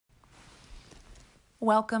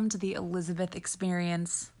Welcome to the Elizabeth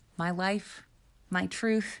experience. My life, my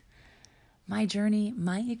truth, my journey,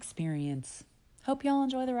 my experience. Hope y'all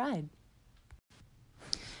enjoy the ride.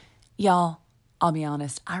 Y'all, I'll be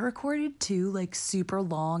honest, I recorded two super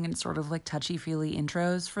long and sort of touchy-feely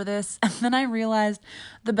intros for this, and then I realized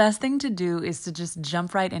the best thing to do is to just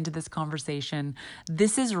jump right into this conversation.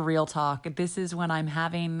 This is real talk. This is when I'm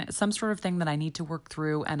having some sort of thing that I need to work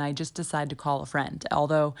through, and I just decide to call a friend.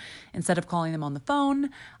 Although instead of calling them on the phone,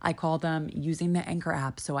 I call them using the Anchor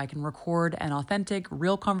app so I can record an authentic,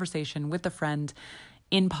 real conversation with a friend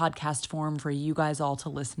in podcast form for you guys all to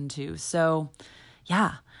listen to. So,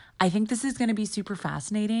 yeah, I think this is going to be super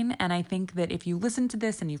fascinating. And I think that if you listen to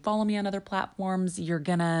this and you follow me on other platforms, you're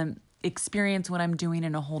going to experience what I'm doing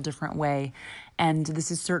in a whole different way. And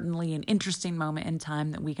this is certainly an interesting moment in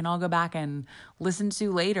time that we can all go back and listen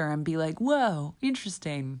to later and be like, whoa,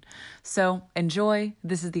 interesting. So enjoy.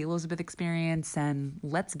 This is the Elizabeth experience, and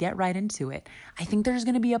let's get right into it. I think there's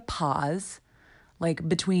going to be a pause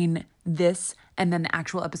between this and then the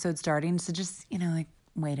actual episode starting. So just,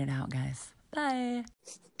 wait it out, guys. Bye.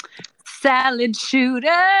 Salad shooter.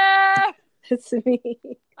 It's me.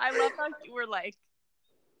 I love how you were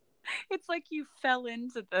it's like you fell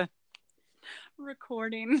into the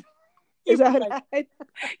recording. Is that right?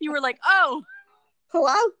 You were like, oh,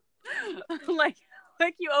 hello? like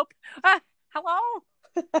you open, hello?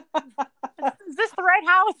 Is this the right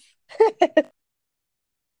house?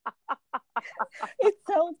 It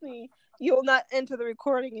tells me you will not enter the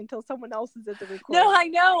recording until someone else is at the recording. No, I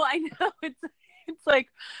know. It's like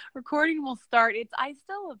recording will start. I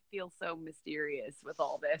still feel so mysterious with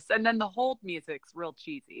all this, and then the hold music's real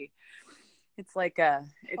cheesy. It's like I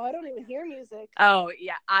don't even hear music. Oh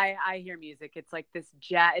yeah, I hear music. It's like this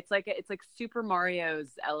jazz. It's like Super Mario's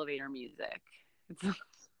elevator music. It's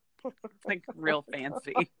like real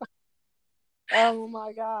fancy. Oh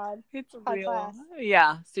my god, it's high real class.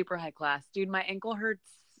 Yeah, super high class, dude. My ankle hurts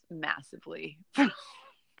massively.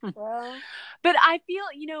 Well, but I feel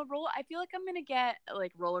I feel like I'm gonna get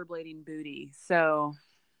rollerblading booty, so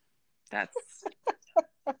that's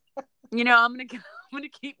I'm gonna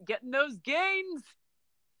keep getting those gains.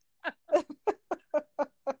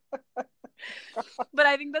 But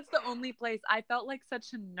I think that's the only place. I felt like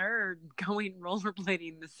such a nerd going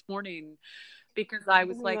rollerblading this morning because I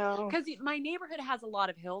was because my neighborhood has a lot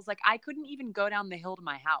of hills. I couldn't even go down the hill to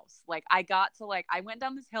my house. I got to I went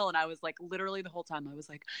down this hill and I was literally the whole time I was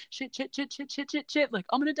shit.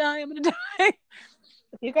 I'm gonna die.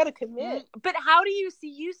 You gotta commit. But how do you see?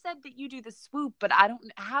 You said that you do the swoop, but I don't.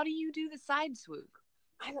 How do you do the side swoop?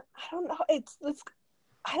 I don't know. It's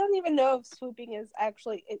I don't even know if swooping is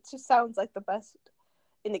actually. It just sounds like the best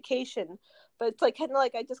indication, but it's kind of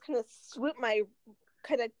I just kind of swoop my.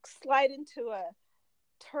 Kind of slide into a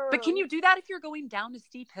turn. But can you do that if you're going down a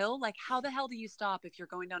steep hill? How the hell do you stop if you're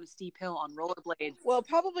going down a steep hill on rollerblades? Well,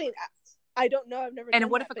 probably. I don't know. I've never. And done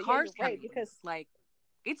what that, if a car's coming? right, because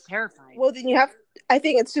it's terrifying. Well, then you have. I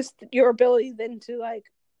think it's just your ability then to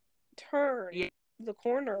turn the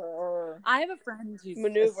corner or. I have a friend who's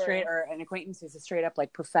an acquaintance who's a straight up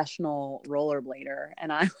professional rollerblader,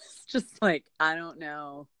 and I was just I don't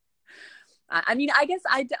know. I mean, I guess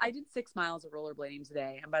I did 6 miles of rollerblading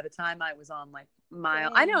today, and by the time I was on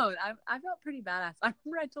mile, I know I felt pretty badass. I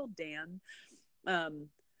remember I told Dan,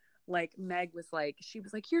 Meg was she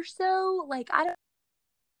was you're so I don't,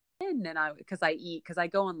 and because I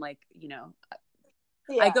go on I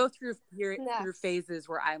go through phases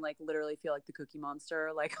where I literally feel like the Cookie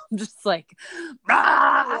Monster, I'm just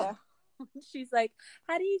yeah. She's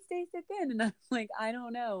how do you stay so thin? And I'm I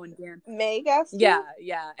don't know. And Dan, Meg asked yeah.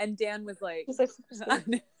 And Dan was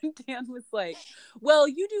Dan was well,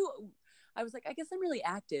 you do. I was I guess I'm really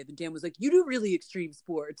active. And Dan was you do really extreme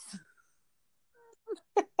sports.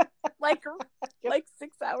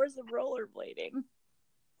 6 hours of rollerblading.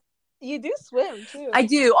 You do swim too. I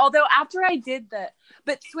do. Although after I did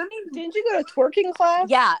but swimming. Didn't you go to twerking class?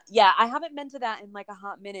 Yeah. I haven't been to that in a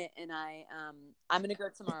hot minute, and I'm gonna go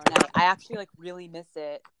tomorrow night. I actually really miss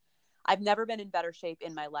it. I've never been in better shape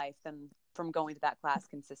in my life than from going to that class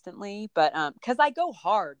consistently. But because I go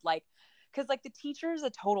hard, because the teacher's a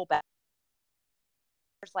total bad.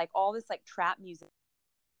 There's all this trap music.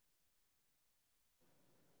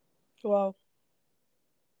 Whoa.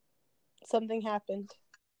 Something happened.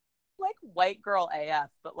 White girl AF,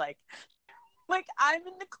 but I'm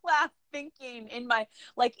in the class thinking in my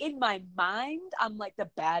mind I'm the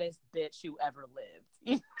baddest bitch who ever lived,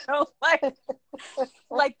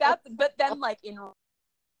 that. But then in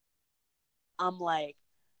I'm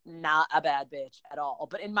not a bad bitch at all.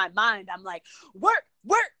 But in my mind, I'm like, work,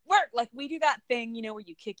 work, work. Like we do that thing, you know, where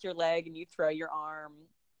you kick your leg and you throw your arm.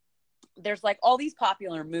 There's like all these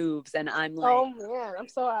popular moves, and I'm like, oh man, I'm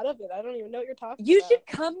so out of it. I don't even know what you're talking you about. should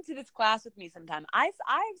come to this class with me sometime. I've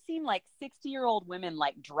seen like 60-year-old women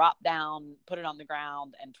like drop down, put it on the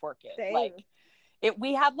ground, and twerk it. Dang. Like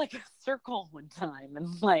we had like a circle one time,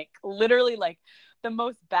 and like literally like the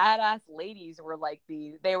most badass ladies were like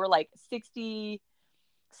they were like 60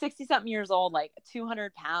 something years old, like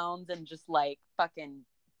 200 pounds, and just like fucking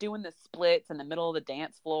doing the splits in the middle of the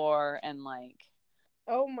dance floor and like,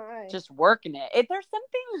 oh my, just working it. There's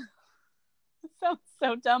something sounds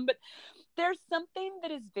so dumb, but there's something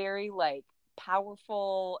that is very like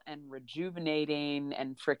powerful and rejuvenating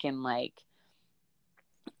and freaking like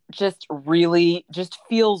just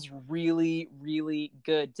feels really, really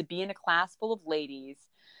good to be in a class full of ladies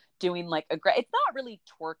doing like it's not really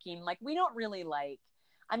twerking. Like we don't really like,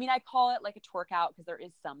 I mean, I call it like a twerk out because there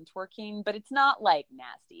is some twerking, but it's not like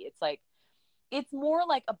nasty. It's like, it's more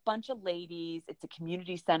like a bunch of ladies. It's a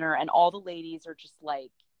community center, and all the ladies are just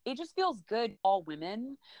like, it just feels good, all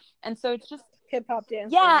women. And so it's just hip hop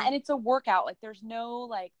dance. Yeah, and it's a workout. Like there's no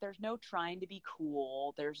trying to be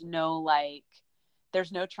cool. There's no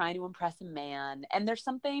trying to impress a man. And there's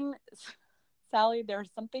something, Sally, there's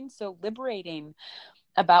something so liberating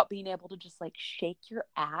about being able to just like shake your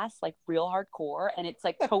ass like real hardcore, and it's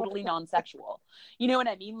like totally non-sexual. You know what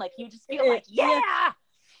I mean? Like you just feel like, yeah.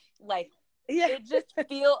 Like it just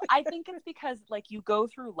I think it's because like you go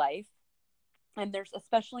through life, and there's,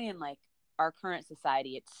 especially in like our current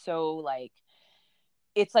society, it's so like,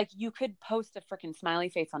 it's like you could post a freaking smiley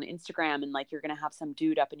face on Instagram and like you're gonna have some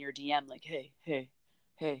dude up in your DM like, hey.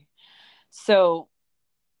 So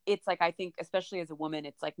it's like, I think especially as a woman,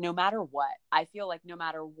 it's like no matter what, I feel like no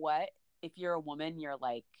matter what, if you're a woman, you're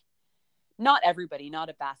like, not everybody, not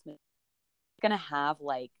a vast majority, gonna have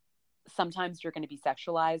like, sometimes you're gonna be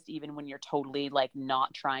sexualized even when you're totally like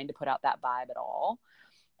not trying to put out that vibe at all.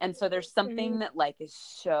 And so there's something that like is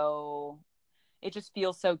so, it just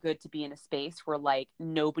feels so good to be in a space where like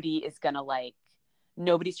nobody's trying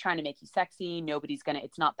to make you sexy.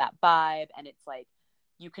 It's not that vibe. And it's like,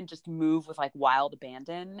 you can just move with like wild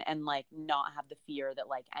abandon and like not have the fear that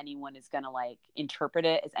like anyone is going to like interpret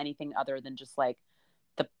it as anything other than just like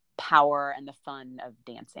the power and the fun of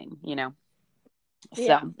dancing, you know?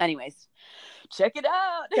 Yeah. So anyways, check it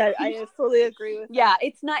out. Yeah, I fully agree with that.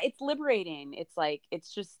 It's liberating. It's like,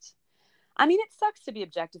 it's just, I mean, it sucks to be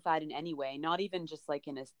objectified in any way, not even just like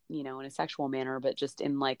in a, you know, in a sexual manner, but just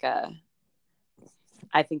in like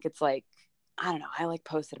I think it's like, I don't know. I like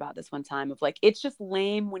posted about this one time of like, it's just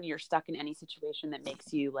lame when you're stuck in any situation that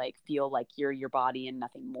makes you like feel like you're your body and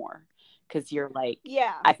nothing more. Cause you're like,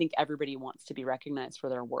 I think everybody wants to be recognized for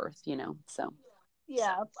their worth, you know? So.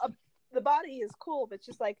 The body is cool, but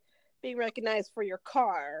just like being recognized for your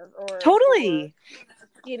car or totally,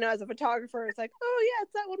 you know, as a photographer, it's like, oh yeah,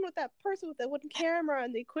 it's that one with that person with that wooden camera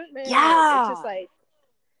and the equipment. Yeah, it's just like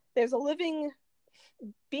there's a living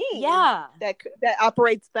being that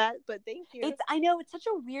operates that. But thank you. I know it's such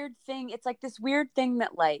a weird thing. It's like this weird thing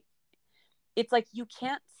that like, it's like you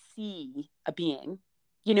can't see a being,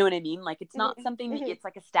 you know what I mean? Like it's not something that it's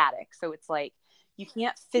like a static, so it's like you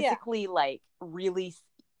can't physically like really,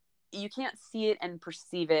 you can't see it and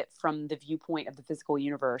perceive it from the viewpoint of the physical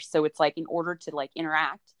universe. So it's like, in order to like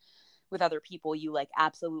interact with other people, you like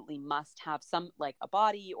absolutely must have some like a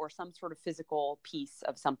body or some sort of physical piece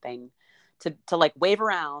of something to like wave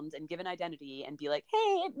around and give an identity and be like,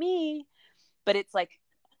 hey, it's me. But it's like,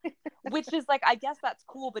 which is like, I guess that's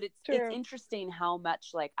cool, but it's interesting how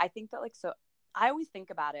much like, I think that like, so I always think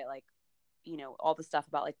about it like, you know, all the stuff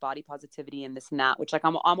about like body positivity and this and that, which like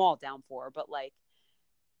I'm all down for, but like,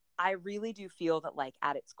 I really do feel that like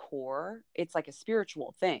at its core, it's like a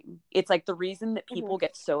spiritual thing. It's like the reason that people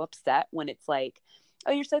get so upset when it's like,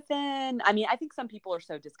 oh, you're so thin. I mean, I think some people are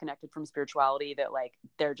so disconnected from spirituality that like,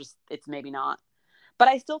 it's maybe not. But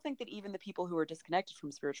I still think that even the people who are disconnected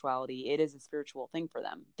from spirituality, it is a spiritual thing for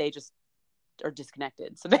them. They just are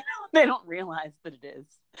disconnected. So they don't realize that it is.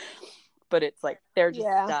 But it's like, they're just,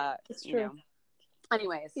 it's true. You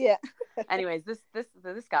know. Anyways,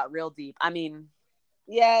 this got real deep. I mean,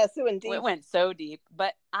 yes, it went deep. It went so deep,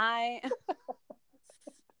 but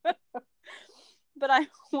but I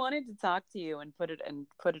wanted to talk to you and put it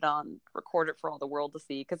on, record it for all the world to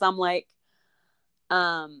see, because I'm like,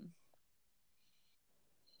 I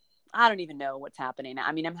don't even know what's happening.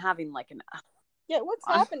 I mean, I'm having like what's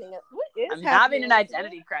happening? What is I'm having an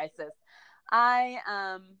identity crisis. I'm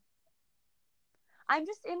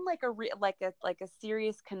just in like a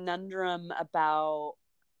serious conundrum about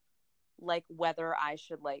like whether I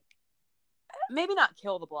should like maybe not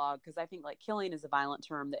kill the blog, because I think like killing is a violent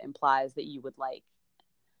term that implies that you would like,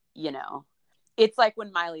 you know, it's like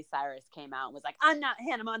when Miley Cyrus came out and was like, I'm not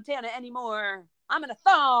Hannah Montana anymore, I'm in a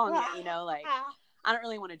thong, you know, like I don't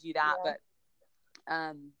really want to do that. Yeah.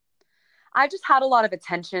 But I just had a lot of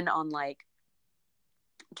attention on like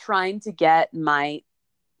trying to get my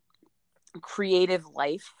creative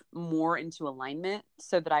life more into alignment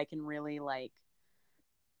so that I can really like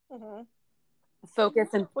focus.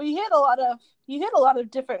 And well, you hit a lot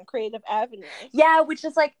of different creative avenues. Yeah, which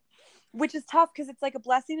is tough because it's like a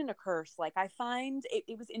blessing and a curse. Like I find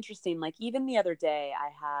it was interesting. Like even the other day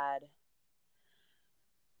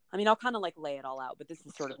I'll kind of like lay it all out, but this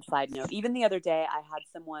is sort of a side note. Even the other day I had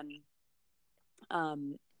someone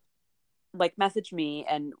like message me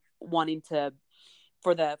and wanting to,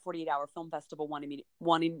 for the 48-hour film festival,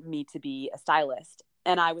 wanting me to be a stylist.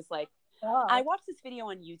 And I was like, I watched this video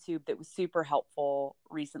on YouTube that was super helpful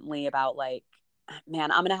recently about like,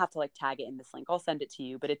 man, I'm going to have to like tag it in this link. I'll send it to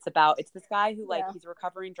you, but it's this guy who like, he's a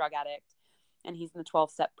recovering drug addict and he's in the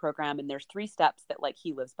 12-step program. And there's 3 steps that like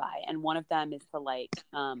he lives by. And one of them is to like,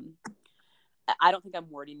 I don't think I'm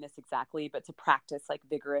wording this exactly, but to practice like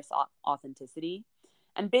vigorous authenticity.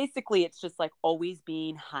 And basically it's just like always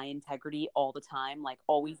being high integrity all the time, like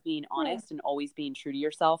always being honest and always being true to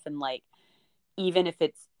yourself. And like, even if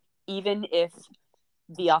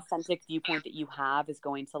the authentic viewpoint that you have is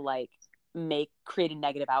going to like create a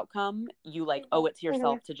negative outcome, you like owe it to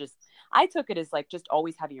yourself to just, I took it as like, just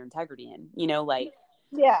always have your integrity in, you know, like,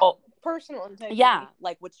 personal integrity. Yeah.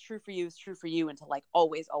 Like what's true for you is true for you. And to like,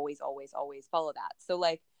 always, always, always, always follow that. So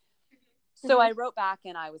like, I wrote back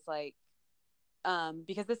and I was like,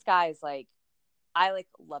 because this guy is like, I like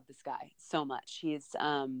love this guy so much.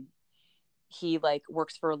 He like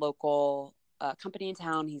works for a local company in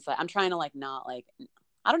town. He's like, I'm trying to like, not like,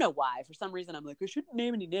 I don't know why, for some reason I'm like, I shouldn't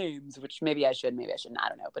name any names, which maybe I should, maybe I shouldn't, I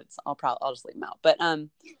don't know, but I'll just leave him out. But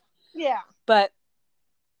but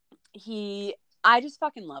I just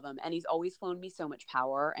fucking love him. And he's always flown me so much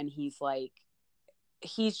power. And he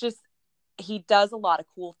does a lot of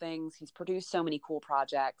cool things. He's produced so many cool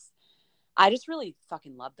projects. I just really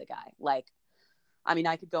fucking love the guy. Like, I mean,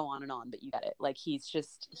 I could go on and on, but you get it. Like, he's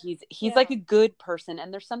like a good person.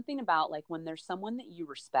 And there's something about like when there's someone that you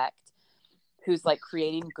respect who's like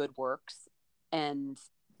creating good works and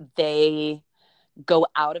they go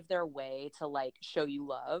out of their way to like show you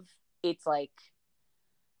love, it's like,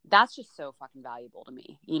 that's just so fucking valuable to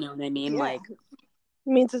me. You know what I mean? Like, it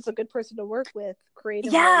means it's a good person to work with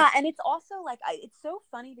creatively. Yeah. And it's also like, it's so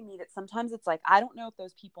funny to me that sometimes it's like, I don't know if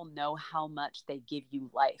those people know how much they give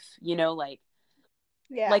you life, you know, like,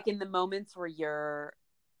 like in the moments where you're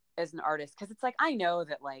as an artist, because it's like, I know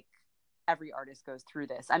that like every artist goes through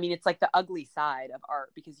this. I mean, it's like the ugly side of art,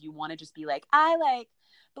 because you want to just be like, I like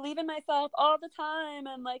believe in myself all the time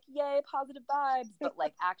and like, yay, positive vibes. But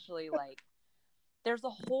like, actually, like, there's a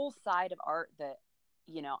whole side of art that,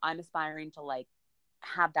 you know, I'm aspiring to like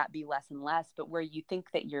have that be less and less, but where you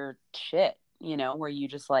think that you're shit, you know, where you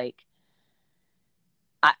just like,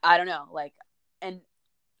 I don't know, like, and,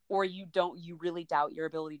 or you really doubt your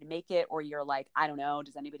ability to make it, or you're like, I don't know,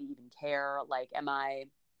 does anybody even care? Like, I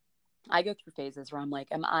go through phases where I'm like,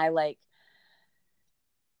 do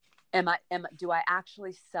I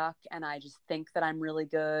actually suck? And I just think that I'm really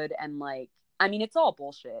good. And like, I mean, it's all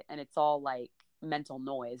bullshit and it's all like mental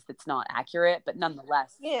noise that's not accurate, but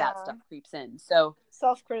nonetheless, that stuff creeps in. So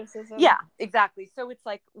self-criticism. Yeah, exactly. So it's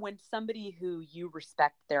like when somebody who you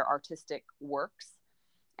respect their artistic works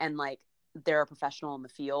and like they're a professional in the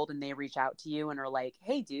field and they reach out to you and are like,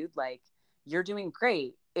 hey dude, like you're doing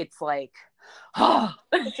great. It's like, oh,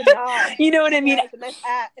 it's a nod. You know what I mean? Yeah, it's a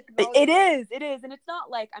nice it is. And it's not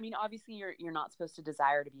like, I mean, obviously you're not supposed to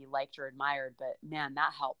desire to be liked or admired, but man,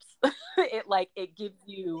 that helps. It gives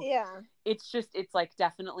you, it's like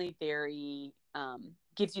definitely very,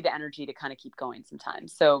 gives you the energy to kind of keep going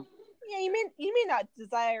sometimes. So yeah, you may not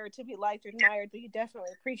desire to be liked or admired, but you definitely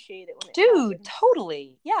appreciate it when it happens.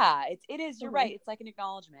 Totally. Yeah, it is. You're right. It's like an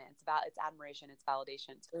acknowledgement. It's admiration. It's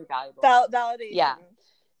validation. It's very valuable. Validation. Yeah.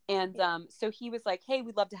 And so he was like, hey,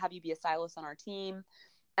 we'd love to have you be a stylist on our team.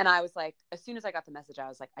 And I was like, as soon as I got the message, I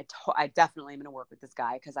was like, I definitely am going to work with this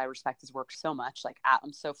guy because I respect his work so much. Like,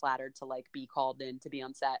 I'm so flattered to like be called in to be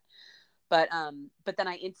on set. But then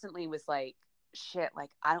I instantly was like, shit, like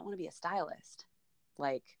I don't want to be a stylist.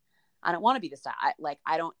 Like, I don't want to be the style. I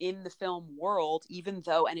don't, in the film world, even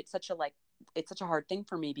though, and it's such a hard thing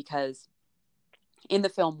for me because in the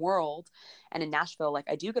film world and in Nashville, like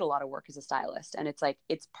I do get a lot of work as a stylist, and it's like,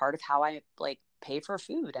 it's part of how I like pay for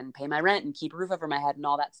food and pay my rent and keep a roof over my head and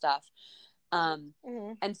all that stuff.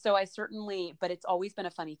 And so I certainly, but it's always been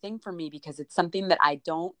a funny thing for me because it's something that I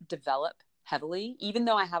don't develop heavily, even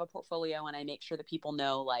though I have a portfolio and I make sure that people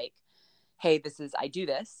know like, hey, I do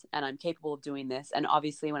this and I'm capable of doing this. And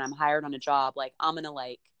obviously when I'm hired on a job, like I'm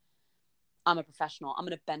a professional. I'm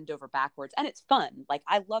going to bend over backwards and it's fun. Like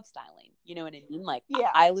I love styling, you know what I mean? Like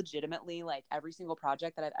I legitimately like every single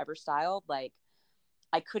project that I've ever styled, like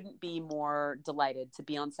I couldn't be more delighted to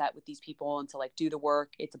be on set with these people and to like do the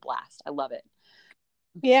work. It's a blast. I love it.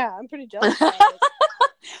 Yeah, I'm pretty jealous.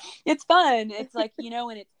 It's fun. It's like, you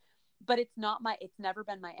know, but it's never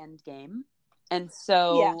been my end game. And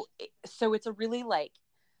so it's a really like,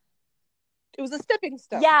 it was a stepping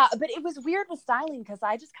stone. Yeah, but it was weird with styling because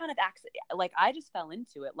I just kind of I just fell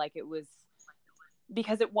into it. Like it was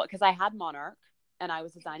because I had Monarch and I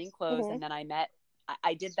was designing clothes, and then I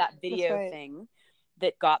did that video thing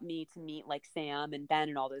that got me to meet like Sam and Ben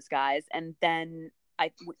and all those guys, and then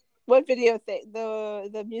what video thing?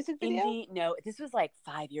 The music video? No, this was like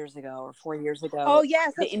 5 years ago or 4 years ago. Oh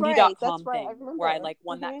yes, that's the right. indie.com That's right. thing I remember. where I like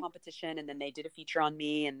won that competition, and then they did a feature on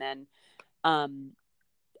me, and then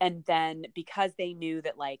because they knew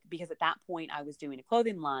that because at that point I was doing a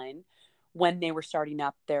clothing line when they were starting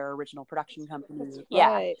up their original production company.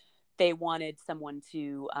 Right. They wanted someone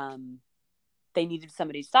to they needed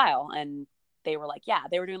somebody to style, and they were like,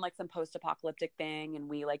 they were doing like some post-apocalyptic thing, and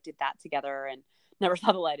we like did that together and never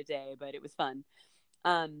saw the light of day, but it was fun.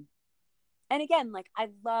 And again, like I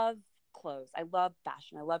love clothes, I love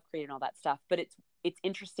fashion, I love creating all that stuff, but it's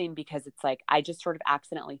interesting because it's like I just sort of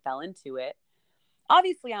accidentally fell into it.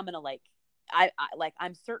 Obviously I'm gonna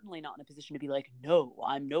I'm certainly not in a position to be like, no,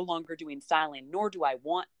 I'm no longer doing styling, nor do I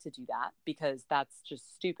want to do that because that's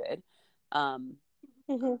just stupid.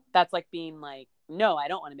 That's like being like, no, I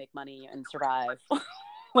don't want to make money and survive.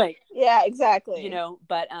 Like, yeah, exactly. You know,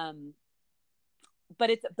 but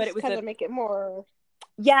it was kind of make it more.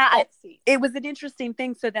 It was an interesting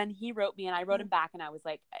thing. So then he wrote me and I wrote him back, and I was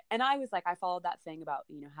like, I followed that thing about,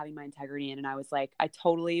 you know, having my integrity in, and I was like, I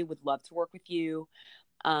totally would love to work with you.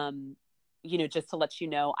 You know, just to let you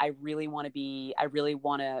know, I really want to be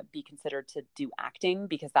considered to do acting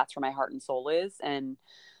because that's where my heart and soul is. And,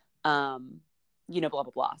 you know, blah,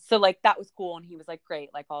 blah, blah. So like, that was cool. And he was like, great.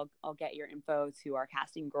 Like, I'll get your info to our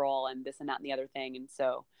casting girl and this and that and the other thing. And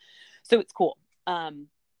so it's cool.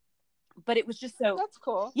 But it was just that's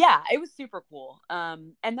cool. Yeah, it was super cool.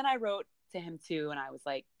 And then I wrote to him too, and I was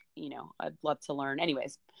like, you know, I'd love to learn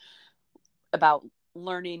anyways about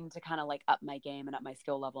learning to kind of like up my game and up my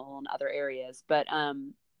skill level in other areas. But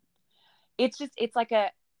it's a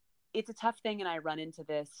tough thing. And I ran into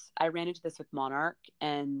this with Monarch,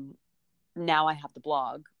 and now I have the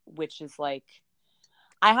blog, which is like,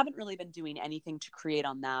 I haven't really been doing anything to create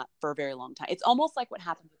on that for a very long time. It's almost like what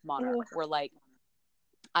happened with Monarch, where like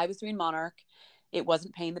I was doing Monarch. It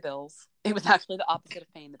wasn't paying the bills. It was actually the opposite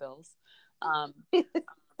of paying the bills. I've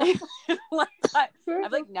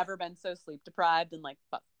like never been so sleep deprived and like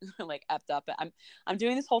effed up. I'm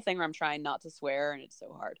doing this whole thing where I'm trying not to swear, and it's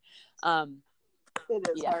so hard. It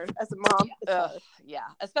is hard as a mom. It's hard. Yeah,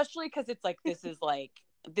 especially because it's like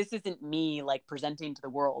this isn't me like presenting to the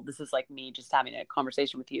world. This is like me just having a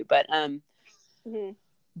conversation with you. But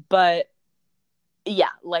but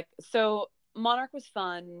yeah, like so. Monarch was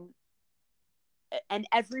fun, and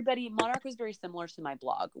Monarch was very similar to my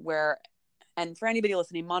blog, and for anybody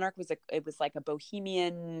listening, Monarch was like a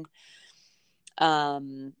bohemian, I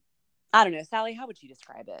don't know, Sally, how would you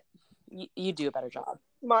describe it? You do a better job.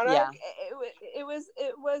 Monarch, it was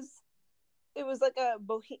like a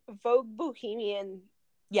Vogue bohemian,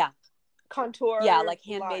 contour, like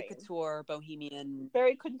handmade couture bohemian,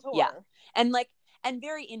 very couture, and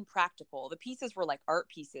very impractical. The pieces were like art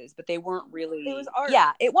pieces, but they weren't really. It was art.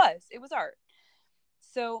 Yeah, it was art.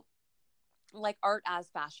 So, like art as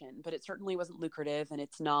fashion, but it certainly wasn't lucrative, and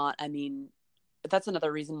it's not. I mean, that's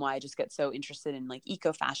another reason why I just get so interested in like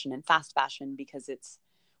eco fashion and fast fashion, because it's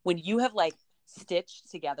when you have like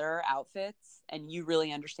stitched together outfits and you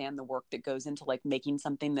really understand the work that goes into like making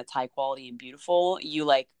something that's high quality and beautiful, you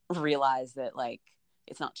like realize that like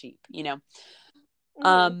it's not cheap, you know.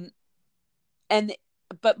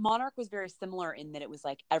 But Monarch was very similar in that it was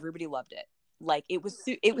like everybody loved it. Like it was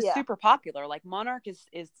super popular. Like Monarch is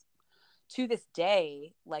to this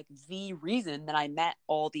day like the reason that I met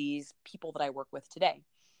all these people that I work with today.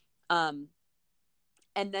 And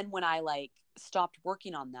then when I like stopped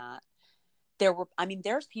working on that,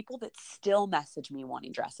 there's people that still message me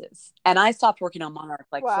wanting dresses, and I stopped working on Monarch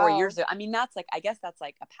like 4 years ago. I mean, that's like, I guess that's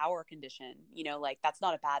like a power condition, you know, like that's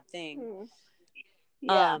not a bad thing.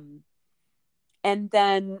 Yeah. And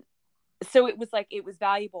then, so it was like, it was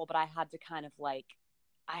valuable, but I had to kind of like,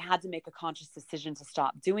 I had to make a conscious decision to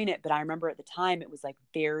stop doing it. But I remember at the time it was like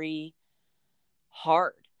very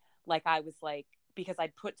hard. Like I was like, because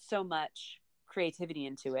I'd put so much creativity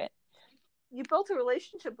into it. You built a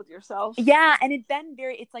relationship with yourself. Yeah. And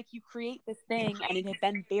it's like you create this thing and it had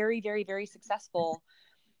been very, very, very successful.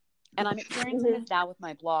 And I'm experiencing this now with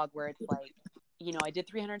my blog where it's like, you know, I did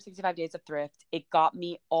 365 days of thrift. It got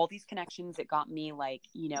me all these connections. It got me like,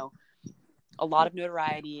 you know, a lot of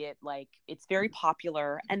notoriety. It's very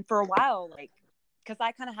popular. And for a while, like, because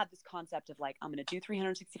I kind of had this concept of like, I'm going to do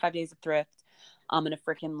 365 days of thrift. I'm going to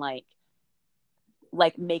freaking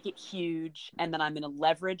like make it huge. And then I'm going to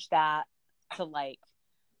leverage that to like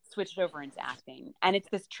switch it over into acting. And it's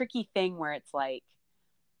this tricky thing where it's like,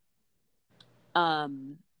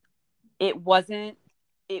 it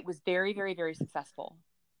was very, very, very successful,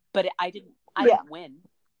 but I didn't win.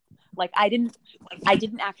 Like I didn't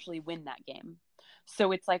actually win that game.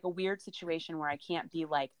 So it's like a weird situation where I can't be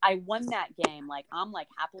like, I won that game. Like I'm like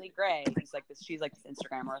Happily Gray. She's like this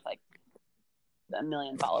Instagrammer with like 1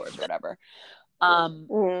 million followers or whatever.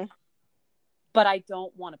 But I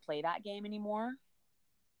don't want to play that game anymore.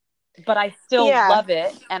 But I still love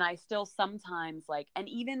it. And I still sometimes like, and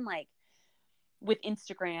even like with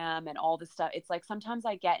Instagram and all this stuff, it's like sometimes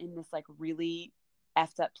I get in this like really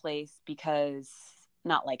effed up place because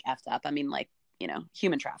not like effed up. I mean, like, you know,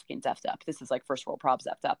 human trafficking's effed up. This is like first world problems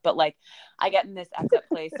effed up. But like I get in this effed up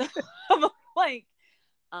place of like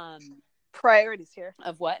priorities here.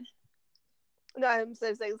 Of what? No, I'm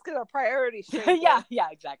saying let's get our priorities straight. yeah,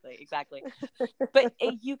 exactly. But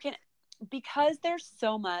you can, because there's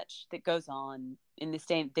so much that goes on in this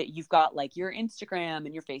day that you've got like your Instagram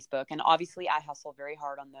and your Facebook. And obviously I hustle very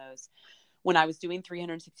hard on those. When I was doing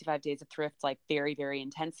 365 days of thrift, like very, very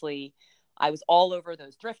intensely, I was all over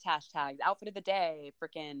those thrift hashtags, outfit of the day,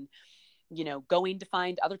 freaking, you know, going to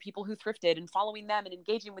find other people who thrifted and following them and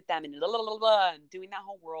engaging with them and blah, blah, blah, blah, and doing that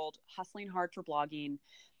whole world, hustling hard for blogging.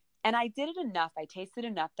 And I did it enough. I tasted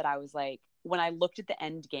enough that I was like, when I looked at the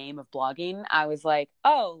end game of blogging, I was like,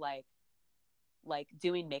 oh, like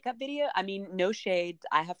doing makeup video. I mean, no shade.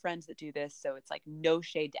 I have friends that do this. So it's like no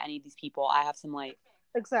shade to any of these people. I have some like,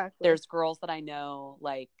 exactly. There's girls that I know,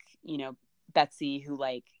 like, you know, Betsy, who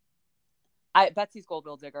like, Betsy's gold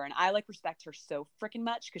bill digger. And I like respect her so freaking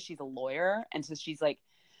much because she's a lawyer. And so she's like,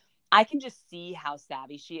 I can just see how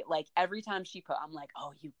savvy she, like every time she put, I'm like,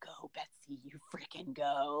 oh, you go, Betsy, you freaking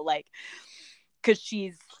go. Like, cause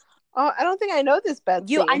she's, oh, I don't think I know this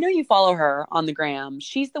Betsy. I know you follow her on the gram.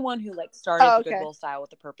 She's the one who like started the Goodwill Style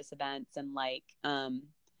with the Purpose events. And like,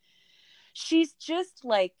 she's just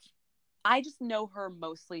like, I just know her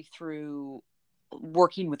mostly through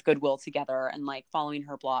working with Goodwill together and like following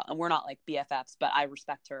her blog. And we're not like BFFs, but I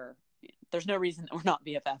respect her. There's no reason that we're not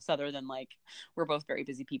BFFs other than like we're both very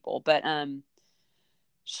busy people. But I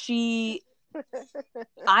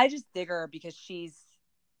just dig her because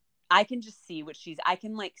I can just see I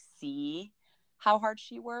can like see how hard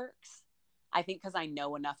she works. I think because I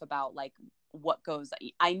know enough about like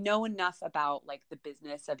I know enough about like the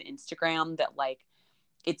business of Instagram that like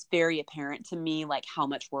it's very apparent to me like how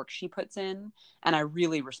much work she puts in, and I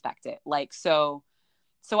really respect it. Like, so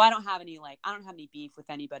I don't have any beef with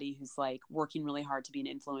anybody who's like working really hard to be an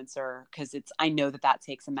influencer, because I know that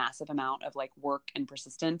takes a massive amount of like work and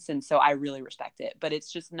persistence. And so I really respect it, but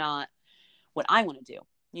it's just not what I want to do,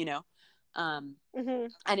 you know? And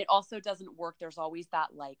it also doesn't work. There's always that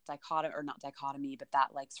like not dichotomy, but that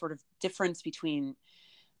like sort of difference between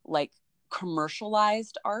like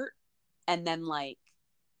commercialized art and then like,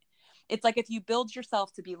 it's like if you build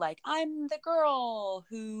yourself to be like, I'm the girl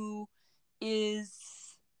who is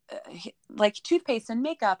like toothpaste and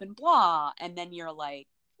makeup and blah, and then you're like,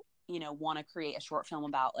 you know, want to create a short film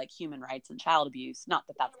about like human rights and child abuse. Not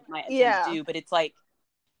that that's what my attempt to do, but it's like,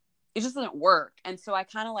 it just doesn't work. And so I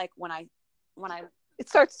kind of like when I it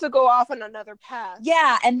starts to go off on another path.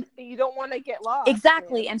 Yeah, and you don't want to get lost.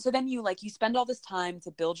 Exactly. Man. And so then you spend all this time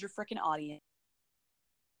to build your freaking audience,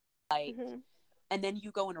 like. And then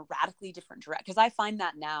you go in a radically different direction. Because I find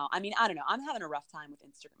that now, I mean, I don't know. I'm having a rough time with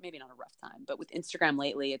Instagram. Maybe not a rough time, but with Instagram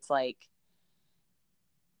lately, it's like,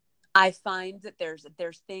 I find that there's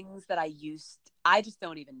things that I just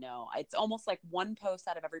don't even know. It's almost like one post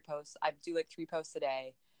out of every post. I do like 3 posts a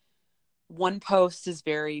day. One post is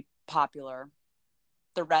very popular.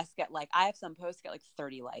 The rest get like, I have some posts get like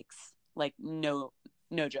 30 likes. Like no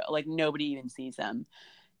joke. Like nobody even sees them.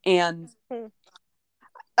 And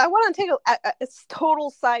I want to take a total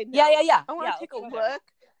side note. Yeah. I want to take a look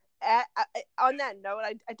on that note,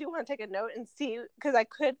 I do want to take a note and see, because I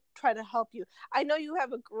could try to help you. I know you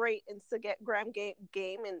have a great Instagram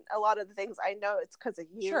game, and a lot of the things I know it's because of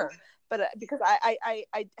you. Sure. But because I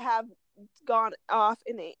have gone off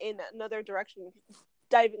in another direction,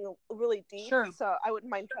 diving really deep. Sure. So I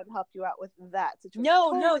wouldn't mind trying to help you out with that situation.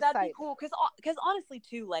 No, that'd be cool. Because honestly,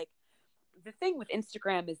 too, like, the thing with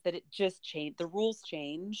Instagram is that it just changed. The rules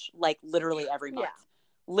change like literally every month. Yeah.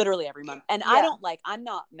 Literally every month. And I'm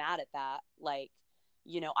not mad at that. Like,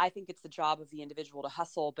 I think it's the job of the individual to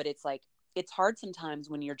hustle, but it's like, it's hard sometimes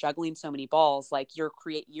when you're juggling so many balls. Like, you're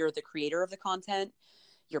the creator of the content,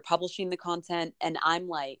 you're publishing the content. And I'm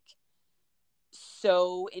like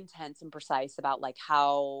so intense and precise about like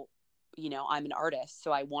how, I'm an artist.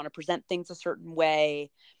 So I want to present things a certain way.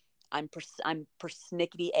 I'm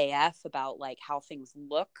persnickety AF about like how things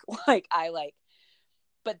look.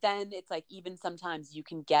 But then it's like, even sometimes you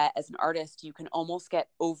can get, as an artist, you can almost get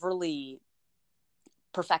overly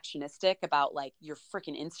perfectionistic about like your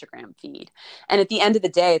freaking Instagram feed. And at the end of the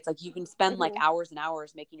day, it's like, you can spend like hours and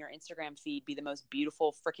hours making your Instagram feed be the most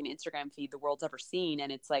beautiful freaking Instagram feed the world's ever seen.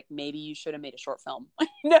 And it's like, maybe you should have made a short film,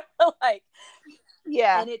 like,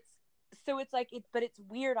 yeah. And it's like, but it's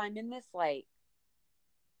weird. I'm in this like,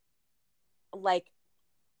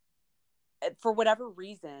 for whatever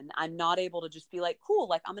reason, I'm not able to just be like, cool,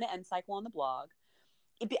 like, I'm going to end cycle on the blog.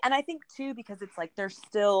 And I think too, because it's like, I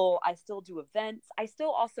still do events. I still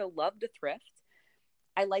also love to thrift.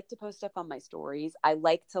 I like to post stuff on my stories. I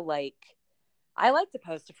like to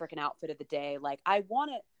post a freaking outfit of the day. Like, I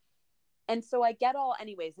want it. And so I get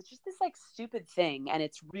anyways, it's just this like stupid thing. And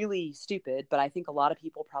it's really stupid, but I think a lot of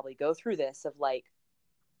people probably go through this of like,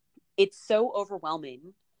 it's so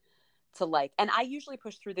overwhelming to like, and I usually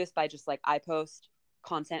push through this by just like, I post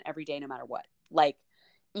content every day, no matter what. Like,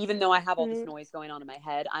 even though I have all this noise going on in my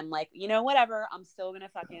head, I'm like, whatever, I'm still going to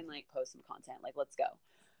fucking like post some content. Like, let's go.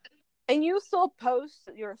 And you still post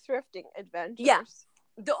your thrifting adventures. Yeah.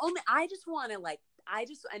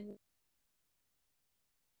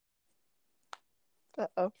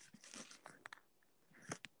 Uh-oh.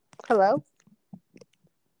 Hello?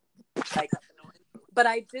 Like, but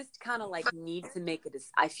I just kind of like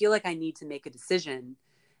I feel like I need to make a decision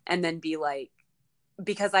and then be like,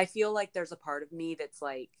 because I feel like there's a part of me that's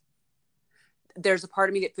like, there's a part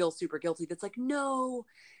of me that feels super guilty. That's like, no,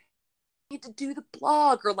 I need to do the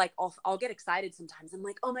blog. Or like, I'll get excited sometimes. I'm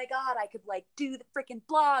like, oh my God, I could like do the freaking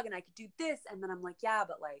blog and I could do this. And then I'm like, yeah,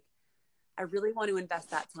 but like, I really want to invest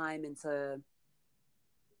that time into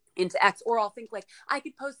X. Or I'll think like, I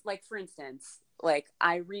could post, like, for instance, like,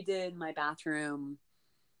 I redid my bathroom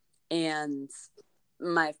and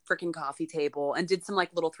my freaking coffee table and did some like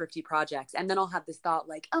little thrifty projects. And then I'll have this thought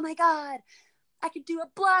like, oh my God, I could do a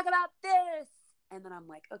blog about this. And then I'm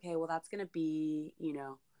like, okay, well, that's going to be,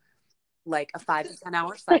 like a 5 to 10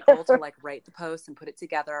 hour cycle to like write the post and put it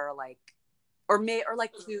together. Like, or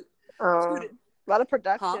like a lot of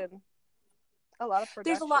production. Huh? A lot of production.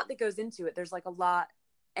 There's a lot that goes into it. There's like a lot.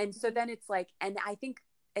 And so then it's like, and I think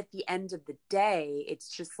at the end of the day, it's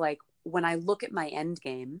just like, when I look at my end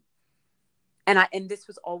game, and this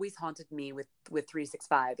was always haunted me with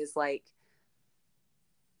 365, is like,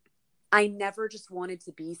 I never just wanted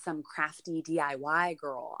to be some crafty DIY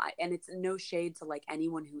girl. And it's no shade to like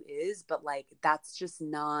anyone who is, but like, that's just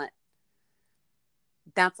not,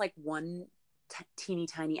 that's like one teeny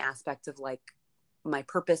tiny aspect of like my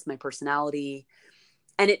purpose, my personality.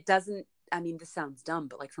 And it doesn't, I mean, this sounds dumb,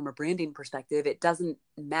 but like from a branding perspective, it doesn't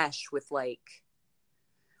mesh with like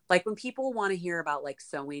when people want to hear about like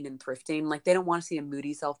sewing and thrifting, like they don't want to see a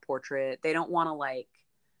moody self-portrait. They don't want to like,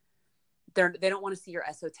 they don't want to see your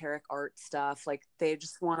esoteric art stuff. Like they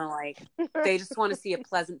just want to like, they just want to see a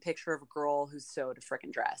pleasant picture of a girl who's sewed a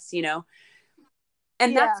freaking dress,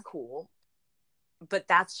 And that's cool. But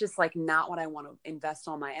that's just like not what I want to invest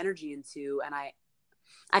all my energy into. And I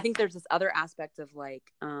think there's this other aspect of like,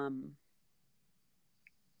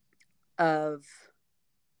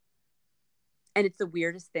 and it's the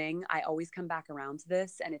weirdest thing. I always come back around to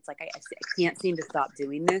this, and it's like I can't seem to stop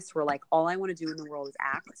doing this. Where like all I want to do in the world is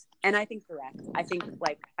act, and I think direct. I think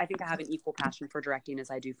I have an equal passion for directing as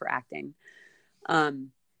I do for acting,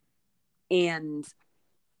 and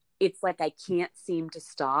it's like I can't seem to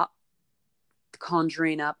stop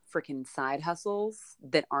conjuring up freaking side hustles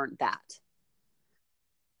that aren't that.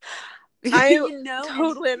 I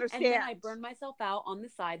totally understand. And then I burn myself out on the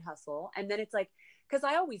side hustle, and then it's like. Because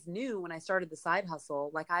I always knew when I started the side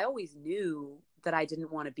hustle, like I always knew that I didn't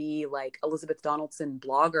want to be like Elizabeth Donaldson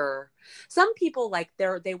blogger. Some people like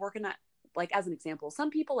they work in that like, as an example, some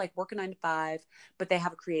people like work a 9 to 5, but they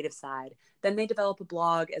have a creative side. Then they develop a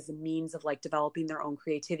blog as a means of like developing their own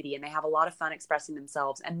creativity, and they have a lot of fun expressing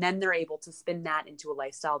themselves. And then they're able to spin that into a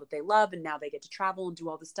lifestyle that they love. And now they get to travel and do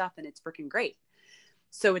all this stuff, and it's freaking great.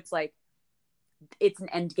 So it's like, it's an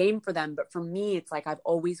end game for them. But for me, it's like, I've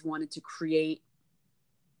always wanted to create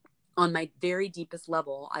on my very deepest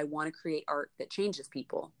level. I want to create art that changes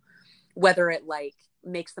people, whether it like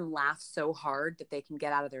makes them laugh so hard that they can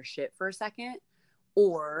get out of their shit for a second,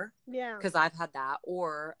 or because I've had that,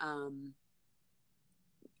 or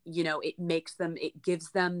you know, it gives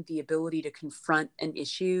them the ability to confront an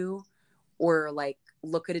issue or like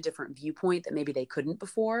look at a different viewpoint that maybe they couldn't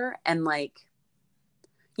before. And like,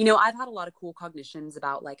 you know, I've had a lot of cool cognitions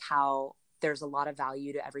about like how there's a lot of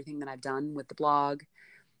value to everything that I've done with the blog.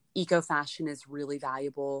 Eco fashion is really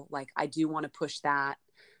valuable. Like, I do want to push that.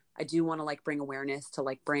 I do want to like bring awareness to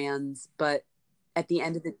like brands, but at the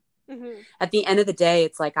end of the day,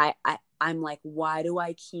 it's like, I'm like, why do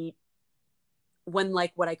I keep, when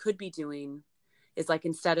like what I could be doing is like,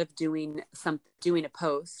 instead of doing a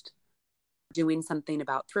post, doing something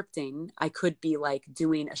about thrifting, I could be like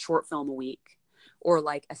doing a short film a week or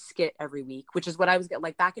like a skit every week, which is what I was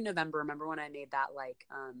like back in November. Remember when I made that like,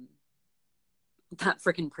 that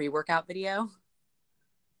freaking pre-workout video?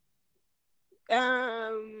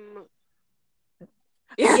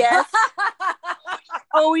 Yes.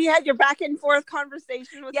 Oh, you had your back and forth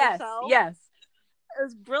conversation with yourself? Yes. It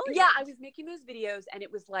was brilliant. Yeah, I was making those videos, and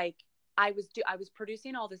it was like, I was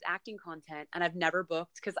producing all this acting content, and I've never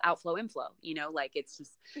booked, because outflow inflow, you know, like it's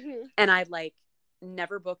just, and I like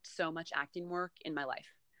never booked so much acting work in my life.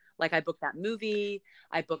 Like, I booked that movie,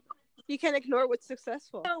 you can't ignore what's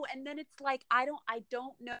successful. No, and then it's like, I don't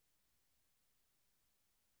know.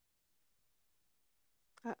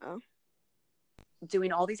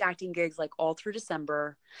 Doing all these acting gigs like all through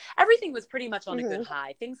December. Everything was pretty much on a good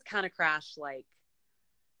high. Things kind of crashed, like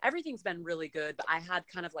everything's been really good, but I had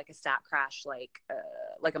kind of like a stat crash like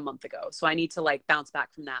a month ago. So I need to like bounce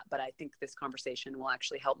back from that, but I think this conversation will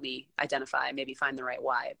actually help me identify, maybe find the right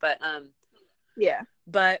why. But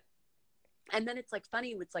and then it's like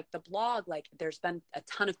funny, it's like the blog, like there's been a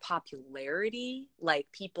ton of popularity, like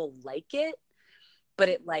people like it, but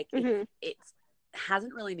it like it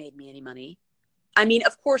hasn't really made me any money. I mean,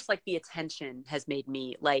 of course, like the attention has made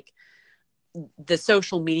me, like the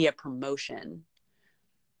social media promotion,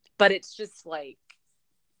 but it's just like,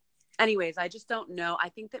 anyways, I just don't know. I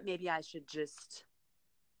think that maybe I should just,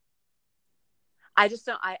 I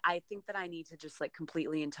think that I need to just like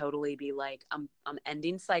completely and totally be like, I'm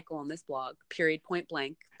ending cycle on this blog, period, point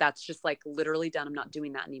blank. That's just like literally done. I'm not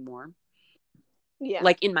doing that anymore. Yeah.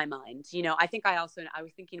 Like in my mind, you know, I think I was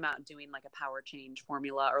thinking about doing like a power change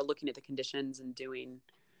formula, or looking at the conditions and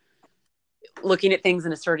looking at things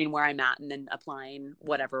and asserting where I'm at and then applying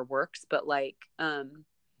whatever works. But like, you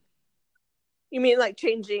mean like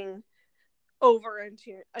changing over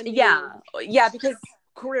into a new because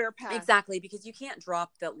career path. Exactly. Because you can't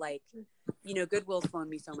drop that, like, you know, Goodwill's flown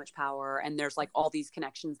me so much power, and there's like all these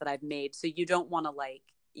connections that I've made. So you don't want to, like,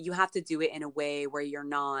 you have to do it in a way where you're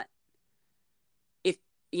not,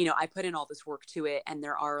 you know, I put in all this work to it, and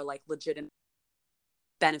there are like legitimate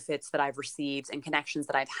benefits that I've received and connections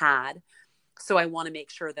that I've had. So I want to make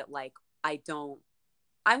sure that like, I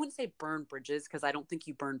wouldn't say burn bridges, because I don't think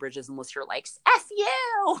you burn bridges unless you're like, F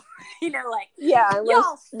you, you know, like,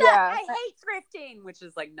 y'all suck, I hate thrifting, which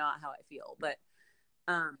is like not how I feel, but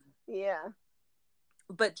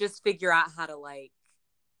but just figure out how to like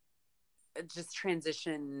just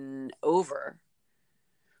transition over.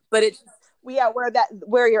 But it's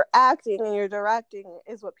where you're acting and you're directing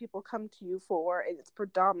is what people come to you for, and it's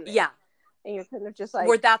predominant. And you're kind of just like,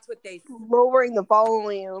 or that's what they lowering the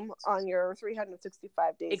volume on your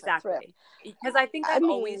 365 days. Exactly. Because I think I've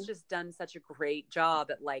always just done such a great job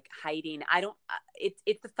at like hiding.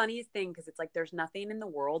 It's the funniest thing, because it's like, there's nothing in the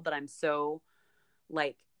world that I'm so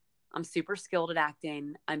like, I'm super skilled at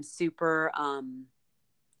acting. I'm super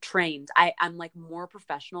trained. I'm like more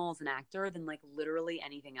professional as an actor than like literally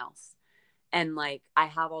anything else. And like, I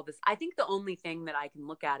have all this, I think the only thing that I can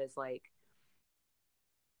look at is like,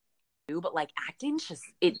 but like acting's just,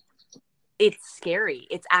 it's scary.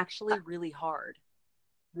 It's actually really hard,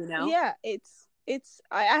 you know? Yeah,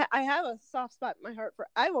 I have a soft spot in my heart for,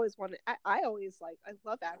 I always love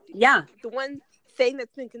acting. Yeah. The one thing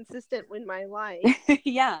that's been consistent in my life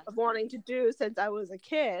of wanting to do since I was a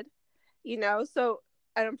kid, you know, so,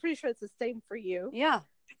 and I'm pretty sure it's the same for you. Yeah.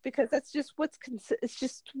 Because that's just it's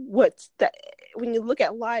just what's that, when you look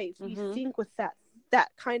at life, you think with that that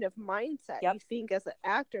kind of mindset. Yep. You think as an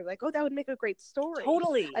actor, like, oh, that would make a great story.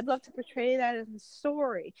 Totally. I'd love to portray that in the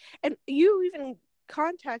story. And you even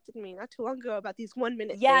contacted me not too long ago about these 1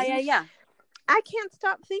 minute things. Yeah. I can't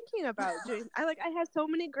stop thinking about doing. I have so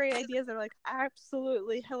many great ideas that are like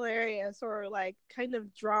absolutely hilarious or like kind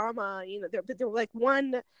of drama. You know, they're like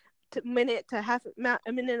 1 minute to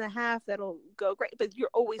a minute and a half that'll go great. But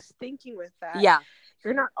you're always thinking with that. Yeah,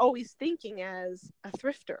 you're not always thinking as a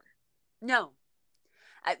thrifter. No.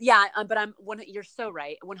 But you're so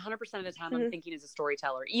right. 100% of the time, I'm thinking as a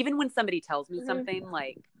storyteller. Even when somebody tells me something,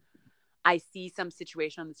 like I see some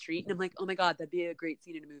situation on the street and I'm like, oh my God, that'd be a great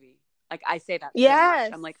scene in a movie. Like I say that so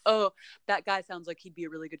much. I'm like, oh, that guy sounds like he'd be a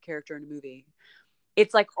really good character in a movie.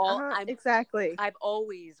 It's like exactly. I've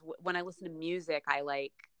always, when I listen to music, I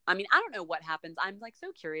don't know what happens. I'm like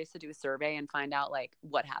so curious to do a survey and find out like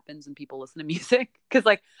what happens when people listen to music. Cause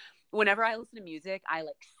like whenever I listen to music, I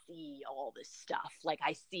like see all this stuff. Like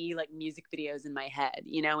I see like music videos in my head,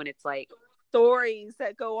 you know, and it's like stories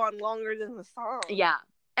that go on longer than the song. Yeah.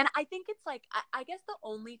 And I think it's like, I guess the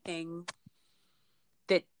only thing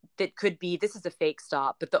that could be, this is a fake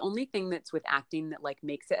stop, but the only thing that's with acting that like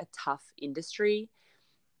makes it a tough industry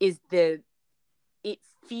is it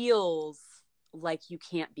feels like you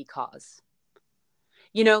can't be cause,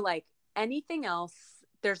 you know, like anything else.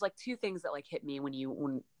 There's like 2 things that like hit me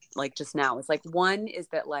when like just now. It's like, one is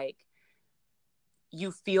that like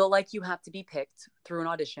you feel like you have to be picked through an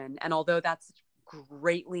audition. And although that's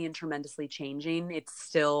greatly and tremendously changing, it's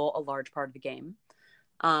still a large part of the game.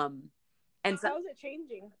 And so, how is it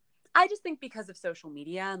changing? I just think because of social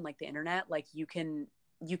media and like the internet, like you can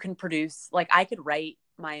produce, like I could write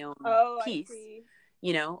my own piece,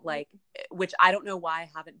 you know, like, which I don't know why I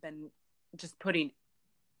haven't been just putting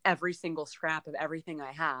every single scrap of everything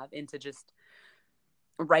I have into just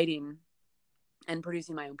writing and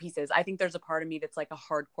producing my own pieces. I think there's a part of me that's like a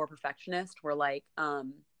hardcore perfectionist where like,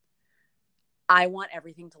 I want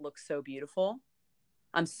everything to look so beautiful.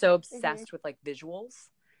 I'm so obsessed with like visuals.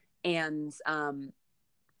 And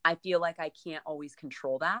I feel like I can't always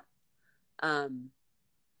control that.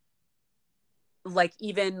 Like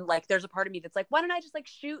even like there's a part of me that's like, why don't I just like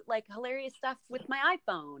shoot like hilarious stuff with my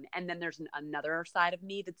iPhone? And then there's another side of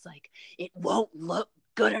me that's like, it won't look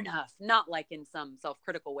good enough. Not like in some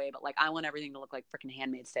self-critical way, but like I want everything to look like freaking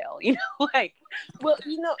Handmaid's Tale, you know? Like, well,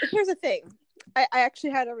 you know, here's the thing. I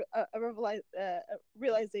actually had a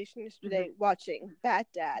realization yesterday watching Bat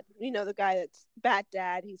Dad. You know, the guy that's Bat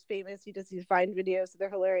Dad. He's famous. He does these Vine videos. They're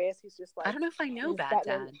hilarious. He's just like, I don't know if I know Bat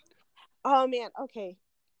Dad. Oh man. Okay.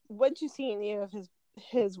 Once you see any of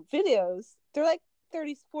his videos, they're like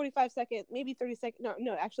 30, 45 second, maybe 30 second.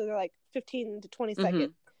 No, actually they're like 15 to 20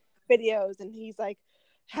 second videos. And he's like,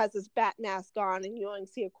 has his bat mask on and you only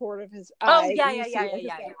see a quarter of his eye. Oh,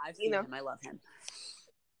 yeah. I've seen him. I love him.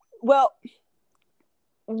 Well,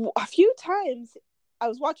 a few times I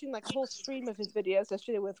was watching like a whole stream of his videos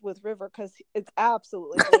yesterday with River because it's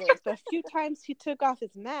absolutely hilarious. But a few times he took off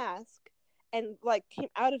his mask and like came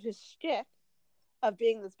out of his shtick of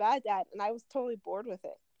being this bad dad, and I was totally bored with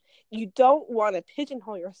it. You don't want to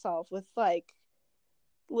pigeonhole yourself with like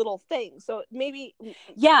little things. So maybe see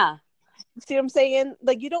what I'm saying?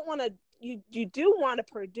 Like you don't want to. You do want to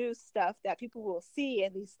produce stuff that people will see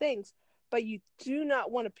and these things. But you do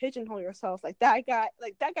not want to pigeonhole yourself like that guy.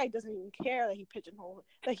 Like that guy doesn't even care that he pigeonholed.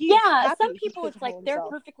 Like some people, it's like they're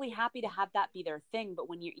perfectly happy to have that be their thing. But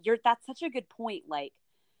when you're that's such a good point. Like,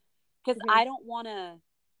 because I don't want to.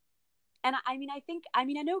 And I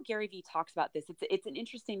know Gary Vee talks about this. It's an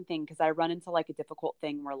interesting thing because I run into like a difficult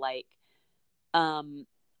thing where like,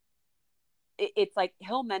 it's like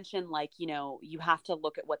he'll mention like, you know, you have to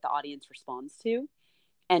look at what the audience responds to.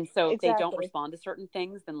 And so if they don't respond to certain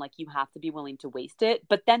things, then like you have to be willing to waste it.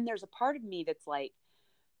 But then there's a part of me that's like,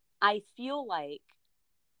 I feel like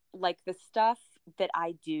the stuff that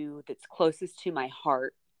I do that's closest to my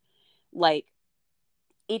heart, like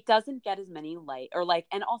it doesn't get as many or like,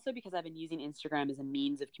 and also because I've been using Instagram as a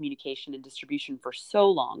means of communication and distribution for so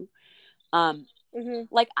long.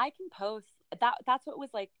 Like I can post that's what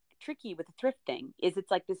was like tricky with the thrift thing is it's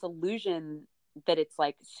like this illusion that it's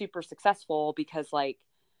like super successful because like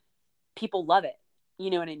people love it. You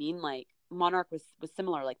know what I mean? Like Monarch was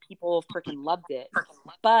similar. Like people freaking loved it.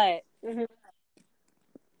 But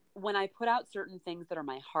when I put out certain things that are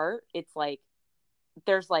my heart, it's like,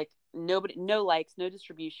 there's like no likes, no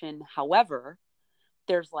distribution. However,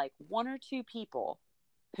 there's like 1 or 2 people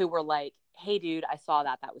who were like, hey dude, I saw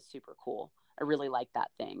that was super cool. I really like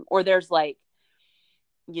that thing. Or there's like,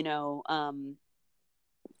 you know,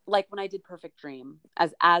 like when I did Perfect Dream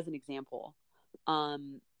as an example,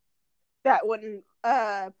 That one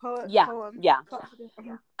poem. Yeah.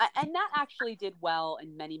 And that actually did well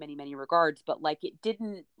in many, many, many regards, but like it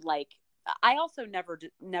didn't like, I also never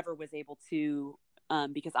was able to,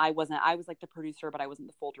 because I was like the producer, but I wasn't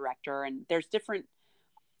the full director. And there's different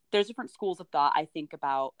schools of thought, I think,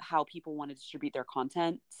 about how people want to distribute their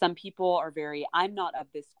content. Some people are I'm not of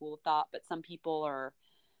this school of thought, but some people are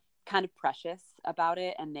kind of precious about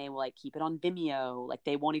it, and they will like keep it on Vimeo. Like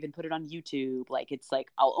they won't even put it on YouTube. Like it's like,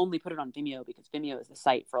 I'll only put it on Vimeo because Vimeo is the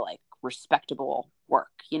site for like respectable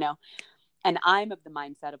work, you know? And I'm of the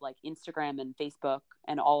mindset of like Instagram and Facebook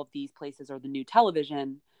and all of these places are the new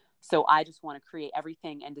television. So I just want to create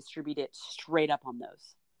everything and distribute it straight up on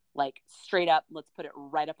those. Like straight up, let's put it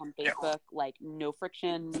right up on Facebook, like no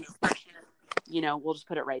friction, you know, we'll just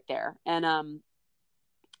put it right there. And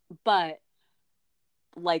but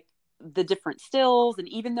like the different stills, and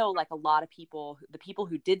even though like a lot of people, the people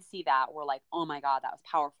who did see that were like, oh my God, that was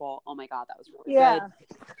powerful, oh my God, that was really good,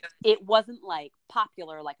 it wasn't like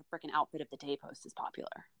popular like a freaking outfit of the day post is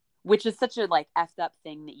popular, which is such a like effed up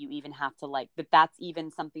thing that you even have to like, that's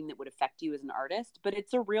even something that would affect you as an artist, but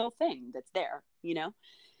it's a real thing that's there, you know?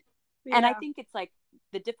 And I think it's like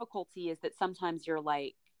the difficulty is that sometimes you're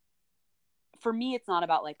like, for me, it's not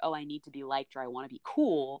about like, oh, I need to be liked or I want to be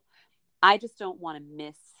cool. I just don't want to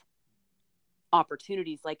miss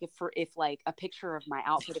opportunities. Like if like a picture of my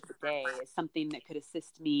outfit of the day is something that could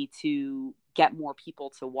assist me to get more people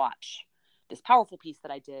to watch this powerful piece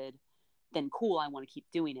that I did, then cool, I want to keep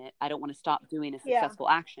doing it. I don't want to stop doing a successful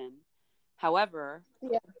action. However,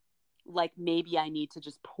 like maybe I need to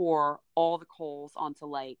just pour all the coals onto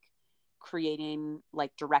like creating,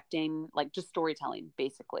 like directing, like just storytelling,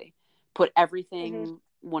 basically. Put everything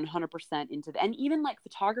 100% into and even like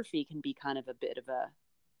photography can be kind of a bit of a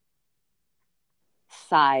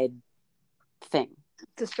side thing.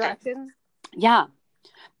 Distraction? Yeah.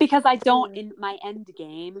 Because I don't, in my end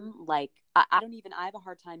game, like I don't even, I have a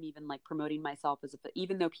hard time even like promoting myself as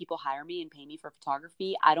even though people hire me and pay me for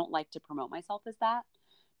photography, I don't like to promote myself as that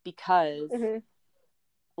because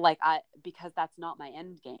because that's not my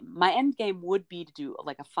end game. My end game would be to do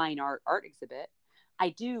like a fine art exhibit. I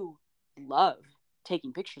do love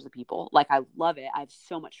taking pictures of people. Like I love it. I have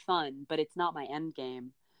so much fun, but it's not my end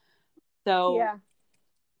game. So,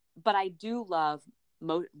 but I do love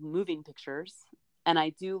moving pictures, and I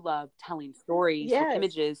do love telling stories with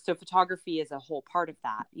images. So photography is a whole part of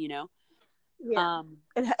that, you know? Yeah.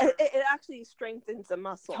 It actually strengthens the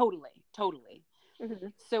muscle. Totally.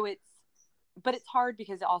 So but it's hard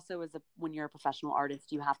because also when you're a professional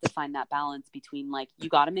artist, you have to find that balance between like, you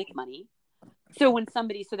got to make money. So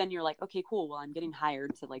then you're like, okay, cool. Well, I'm getting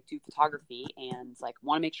hired to like do photography and like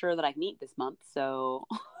want to make sure that I can eat this month. So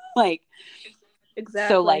like,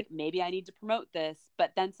 exactly. So like, maybe I need to promote this,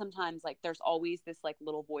 but then sometimes like, there's always this like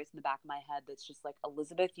little voice in the back of my head that's just like,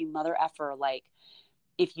 Elizabeth, you mother effer. Like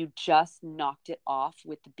if you just knocked it off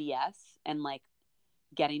with the BS and like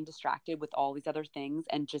getting distracted with all these other things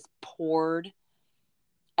and just poured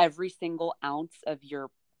every single ounce of your,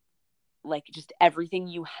 like just everything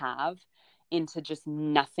you have into just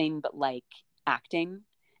nothing but like acting.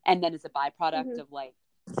 And then as a byproduct of like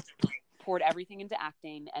poured everything into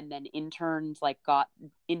acting, and then got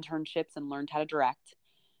internships and learned how to direct.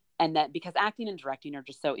 And then because acting and directing are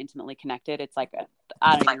just so intimately connected, it's like,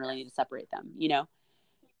 I don't even really need to separate them, you know?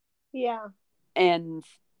 Yeah. And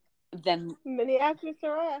then many actors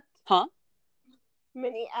direct.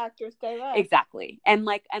 Many actors direct. Exactly. And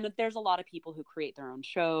there's a lot of people who create their own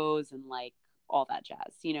shows and like all that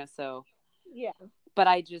jazz, you know? So yeah. But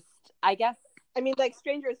I guess, I mean, like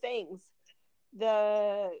Stranger Things,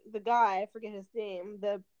 the guy, I forget his name,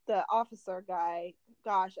 the officer guy.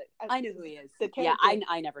 Gosh, I know who he is. Yeah,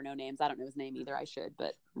 I never know names. I don't know his name either. I should,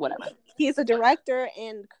 but whatever. He's a director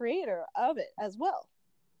and creator of it as well.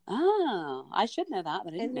 Oh, I should know that,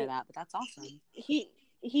 but I didn't know that. But that's awesome.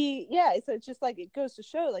 Yeah. So it's just like, it goes to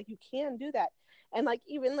show like you can do that, and like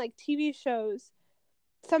even like TV shows,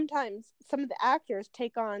 sometimes some of the actors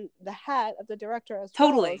take on the hat of the director as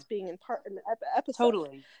well as being in part in the episode.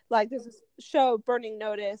 Totally. Like there's this show, Burning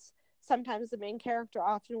Notice. Sometimes the main character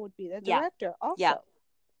often would be the director also. Yeah.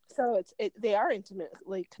 So they are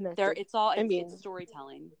intimately connected. It's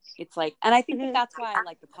storytelling. It's like, and I think that's why I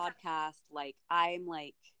like the podcast. Like I'm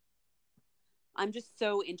just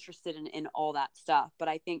so interested in all that stuff. But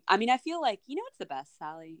I feel like, you know what's the best,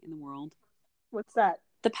 Sally, in the world? What's that?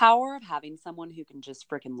 The power of having someone who can just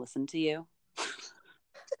freaking listen to you.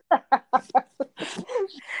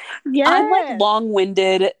 Yeah. I'm like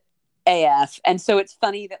long-winded AF. And so it's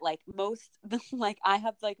funny that like I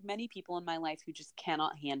have like many people in my life who just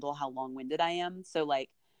cannot handle how long-winded I am. So like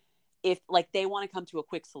if like they want to come to a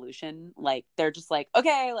quick solution, like they're just like,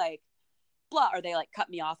 okay, like blah, or they like cut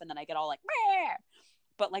me off and then I get all like, meh.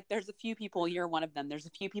 But like there's a few people, you're one of them, there's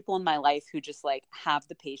a few people in my life who just like have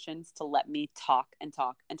the patience to let me talk and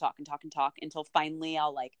talk and talk and talk and talk until finally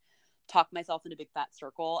I'll like talk myself in a big fat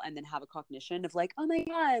circle and then have a cognition of like, oh my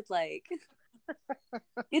god, like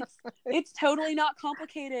it's totally not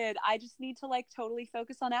complicated, I just need to like totally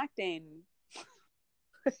focus on acting.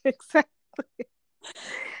 Exactly.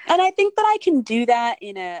 And I think that I can do that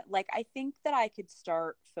in a, like, I think that I could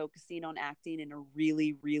start focusing on acting in a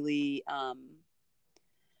really, really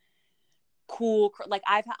cool, like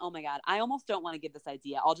I've had, oh my god, I almost don't want to give this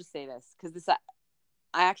idea. I'll just say this because this, I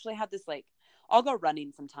actually have this, like, I'll go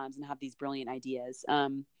running sometimes and have these brilliant ideas.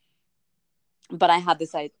 But I had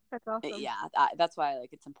this idea. That's awesome. Yeah, that's why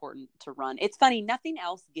like it's important to run. It's funny, nothing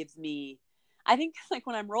else gives me, I think like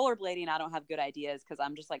when I'm rollerblading, I don't have good ideas because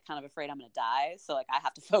I'm just like kind of afraid I'm gonna die. So like I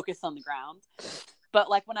have to focus on the ground. But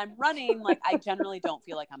like when I'm running, like I generally don't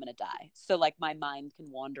feel like I'm gonna die. So like my mind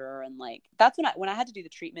can wander, and like that's when I had to do the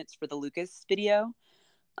treatments for the Lucas video.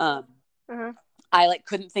 I like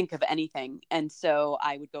couldn't think of anything, and so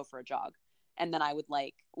I would go for a jog, and then I would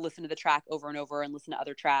like listen to the track over and over and listen to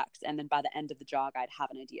other tracks, and then by the end of the jog, I'd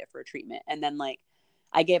have an idea for a treatment, and then like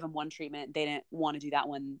I gave them one treatment, they didn't want to do that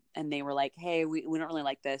one, and they were like, hey, we don't really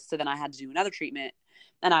like this, so then I had to do another treatment,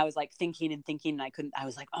 and I was like thinking and thinking, and I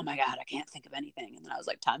was like, oh my god, I can't think of anything, and then I was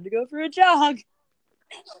like, time to go for a jog.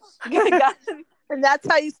 And that's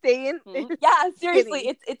how you stay in. Yeah,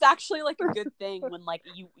 seriously, it's actually like a good thing when like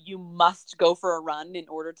you must go for a run in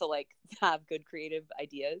order to like have good creative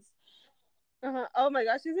ideas. Oh my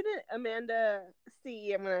gosh, isn't it Amanda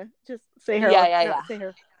C? I'm gonna just say her. Yeah. Say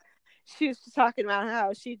her. She was just talking about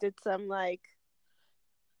how she did some like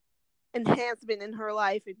enhancement in her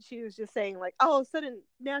life, and she was just saying like, all of a sudden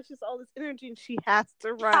now she has all this energy and she has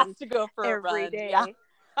to run. Has to go for every day. Yeah.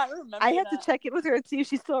 I remember. I have to check in with her and see if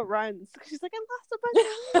she still runs. She's like, I lost a bunch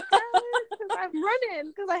of weight because I'm running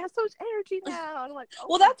because I have so much energy now. And I'm like, oh,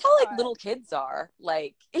 well, that's how like little kids are.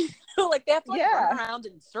 Like, you know, like they have to like run around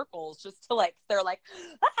in circles just to like, they're like,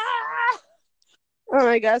 ah! Oh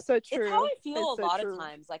my god, so true. It's how I feel a lot of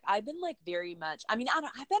times. Like I've been like very much, I mean, I've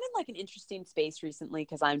been in like an interesting space recently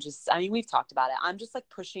because we've talked about it. I'm just like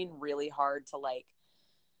pushing really hard to like,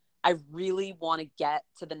 I really want to get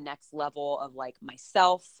to the next level of like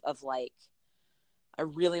myself, of like, I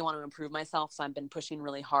really want to improve myself. So I've been pushing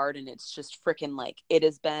really hard, and it's just freaking like, it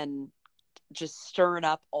has been just stirring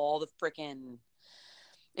up all the freaking,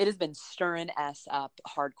 it has been stirring us up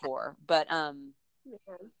hardcore. But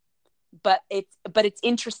it's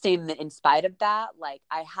interesting that in spite of that, like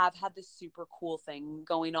I have had this super cool thing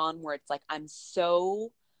going on where it's like, I'm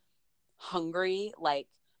so hungry, like,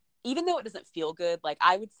 even though it doesn't feel good, like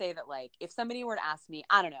I would say that like if somebody were to ask me,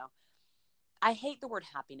 I don't know, I hate the word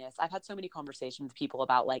happiness. I've had so many conversations with people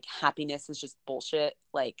about like happiness is just bullshit.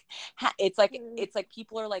 Like it's like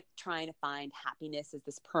people are like trying to find happiness as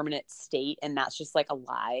this permanent state, and that's just like a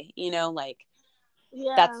lie, you know, like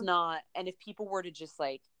that's not. And if people were to just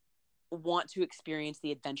like want to experience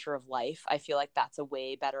the adventure of life, I feel like that's a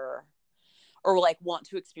way better, or like want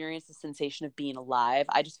to experience the sensation of being alive.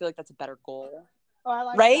 I just feel like that's a better goal. Oh, I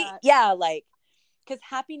like right? That. Yeah, like because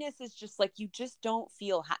happiness is just like you just don't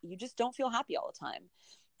feel happy all the time,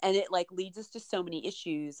 and it like leads us to so many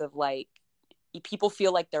issues of like people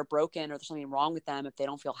feel like they're broken or there's something wrong with them if they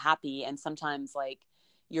don't feel happy, and sometimes like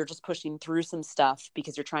you're just pushing through some stuff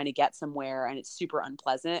because you're trying to get somewhere and it's super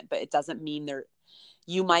unpleasant, but it doesn't mean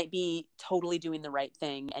you might be totally doing the right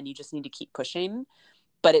thing and you just need to keep pushing.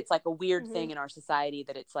 But it's like a weird thing in our society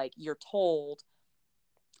that it's like you're told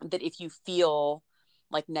that if you feel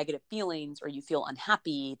like negative feelings or you feel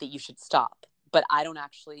unhappy that you should stop. But I don't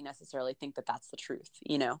actually necessarily think that that's the truth,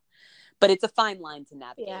 you know, but it's a fine line to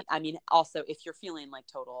navigate. Yeah. I mean, also if you're feeling like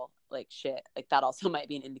total like shit, like that also might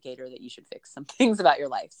be an indicator that you should fix some things about your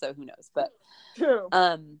life. So who knows, but, true.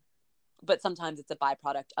 But sometimes it's a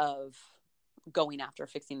byproduct of going after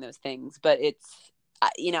fixing those things. But it's,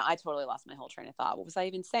 you know, I totally lost my whole train of thought. What was I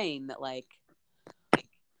even saying? That like, I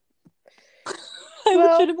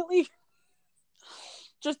legitimately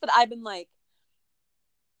just that I've been like,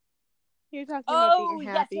 you're talking about being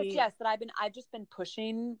happy. Yes. That I've just been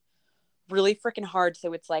pushing really freaking hard.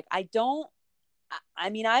 So it's like, I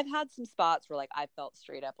mean, I've had some spots where like I felt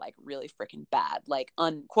straight up like really freaking bad, like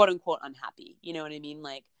quote unquote unhappy. You know what I mean?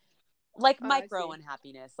 Like micro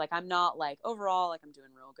unhappiness. Like I'm not like overall, like I'm doing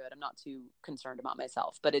real good. I'm not too concerned about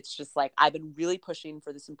myself, but it's just like, I've been really pushing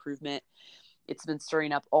for this improvement. It's been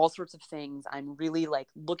stirring up all sorts of things. I'm really like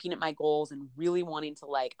looking at my goals and really wanting to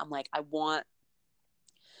like, I'm like, I want,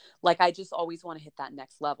 Like, I just always want to hit that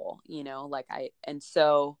next level, you know, like and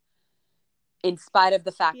so in spite of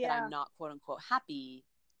the fact that I'm not quote unquote happy,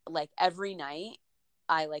 like every night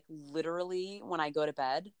I like literally when I go to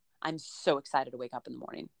bed, I'm so excited to wake up in the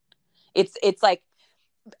morning. It's like,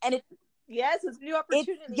 and it, yes, it's a new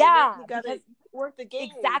opportunity. You gotta work the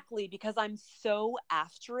game. Exactly, because I'm so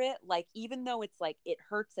after it. Like, even though it's like, it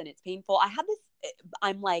hurts and it's painful, I have this,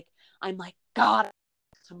 I'm like, God,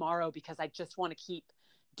 tomorrow, because I just want to keep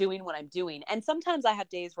doing what I'm doing. And sometimes I have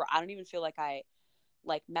days where I don't even feel like I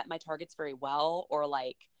like met my targets very well, or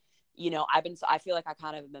like, you know, I feel like I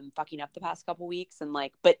kind of been fucking up the past couple weeks, and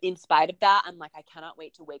like, but in spite of that, I'm like, I cannot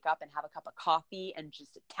wait to wake up and have a cup of coffee and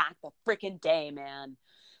just attack the freaking day, man.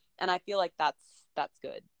 And I feel like that's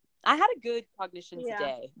good. I had a good cognition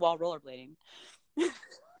today while rollerblading.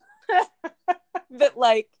 But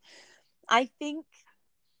like, I think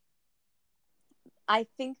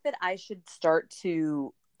that I should start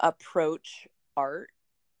to approach art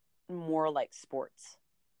more like sports.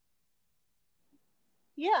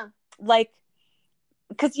 Yeah. Like,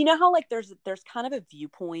 because you know how like there's kind of a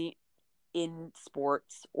viewpoint in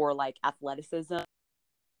sports or like athleticism,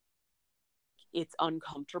 it's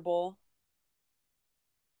uncomfortable.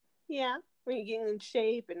 Yeah, when you're getting in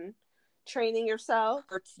shape and training yourself.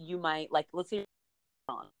 You might, like, let's say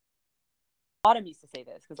Autumn used to say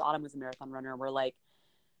this, because Autumn was a marathon runner, where like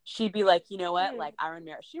she'd be like, you know what, like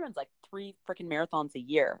she runs like 3 freaking marathons a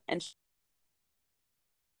year, and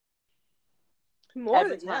more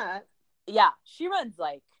than that. Yeah, she runs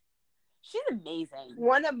like, she's amazing.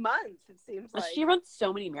 1 a month, it seems like. She runs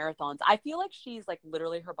so many marathons. I feel like she's like,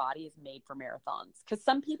 literally her body is made for marathons, because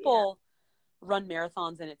some people run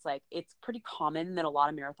marathons and it's like, it's pretty common that a lot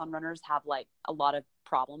of marathon runners have like a lot of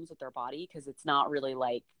problems with their body because it's not really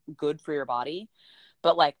like good for your body.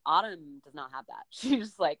 But like Autumn does not have that. She's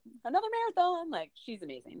just like, another marathon, like she's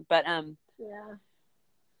amazing. But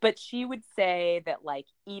but she would say that like,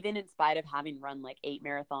 even in spite of having run like 8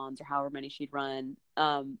 marathons or however many she'd run,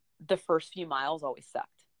 the first few miles always sucked.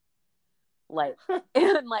 Like,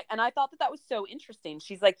 and I thought that was so interesting.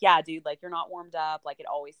 She's like, yeah, dude, like, you're not warmed up. Like, it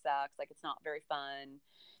always sucks. Like, it's not very fun.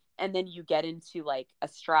 And then you get into like a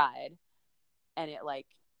stride and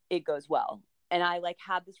it goes well. And I like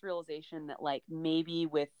had this realization that like, maybe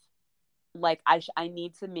with like, I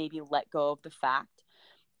need to maybe let go of the fact,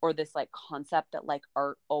 or this like concept, that like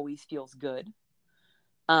art always feels good.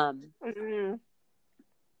 And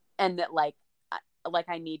that like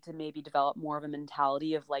I need to maybe develop more of a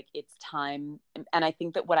mentality of like, it's time. And I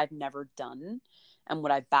think that what I've never done and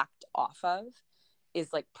what I've backed off of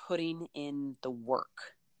is like putting in the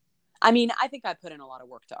work. I mean, I think I put in a lot of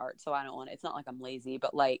work to art, so I don't want it's not like I'm lazy,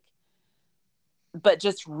 but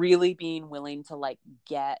just really being willing to like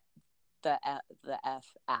get the F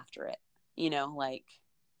after it, you know, like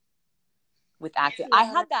with acting. I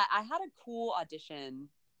had a cool audition.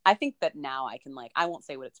 I think that now I can like, I won't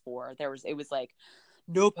say what it's for. It was like,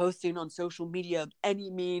 no posting on social media of any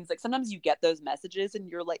means. Like, sometimes you get those messages and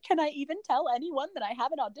you're like, can I even tell anyone that I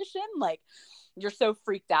have an audition? Like, you're so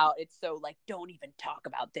freaked out. It's so like, don't even talk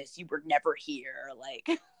about this. You were never here. Like,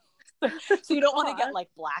 so you don't want to get like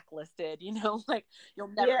blacklisted, you know, like you'll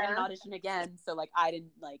never get an audition again. So like, I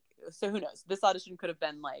didn't like, so who knows? This audition could have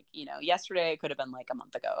been like, you know, yesterday. It could have been like a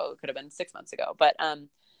month ago. It could have been 6 months ago. But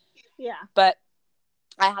but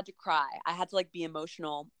I had to cry. I had to like be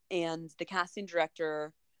emotional. And the casting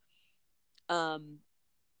director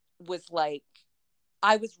was like,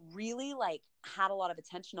 I was really like, had a lot of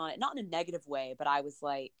attention on it, not in a negative way, but I was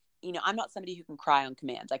like, you know, I'm not somebody who can cry on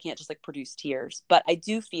command. I can't just like produce tears, but I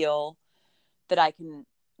do feel that I can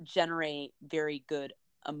generate very good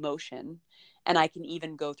emotion, and I can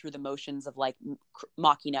even go through the motions of like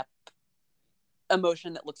mocking up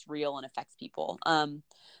emotion that looks real and affects people.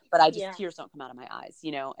 But I just, tears don't come out of my eyes,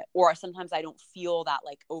 you know, or sometimes I don't feel that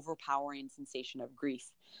like overpowering sensation of grief.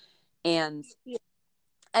 And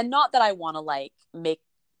not that I want to like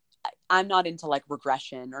I'm not into like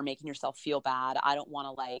regression or making yourself feel bad. I don't want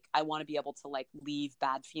to like, I want to be able to like leave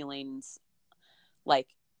bad feelings like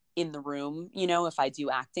in the room, you know, if I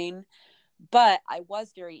do acting. But I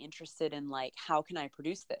was very interested in like, how can I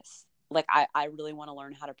produce this? Like, I really want to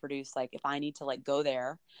learn how to produce, like, if I need to like go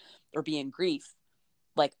there or be in grief,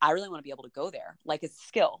 like, I really want to be able to go there. Like, it's a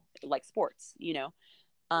skill, like sports, you know?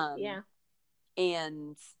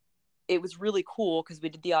 And it was really cool because we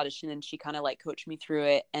did the audition and she kind of like coached me through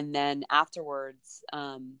it. And then afterwards,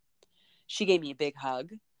 she gave me a big hug,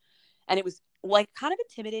 and it was like kind of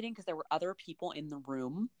intimidating because there were other people in the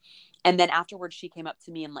room. And then afterwards she came up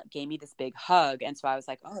to me and like gave me this big hug. And so I was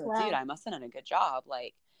like, oh, dude, I must have done a good job.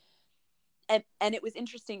 Like, and it was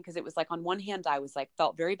interesting because it was like, on one hand, I was like,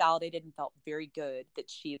 felt very validated and felt very good that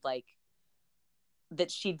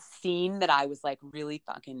she'd seen that I was like really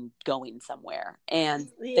fucking going somewhere, and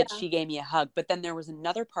that she gave me a hug. But then there was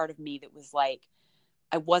another part of me that was like,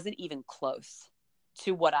 I wasn't even close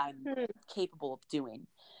to what I'm capable of doing.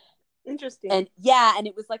 Interesting. And yeah, and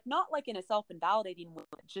it was like, not like in a self-invalidating way,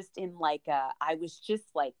 but just in like I was just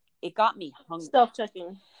like, it got me hungry.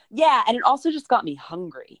 Self-checking. Yeah, and it also just got me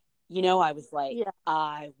hungry. You know, I was like,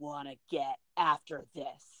 I want to get after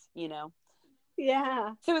this, you know?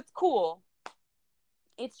 Yeah. So it's cool.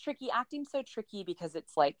 It's tricky. Acting's so tricky because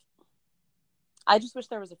it's like, I just wish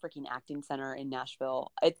there was a freaking acting center in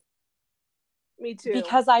Nashville. Me too.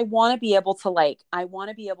 Because I want to be able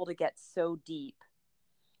to get so deep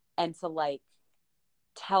and to like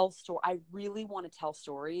tell I really want to tell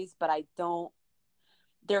stories, but I don't,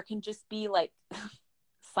 there can just be like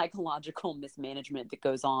psychological mismanagement that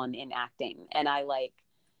goes on in acting. And I like,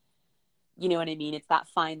 you know what I mean? It's that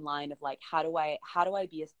fine line of like, how do I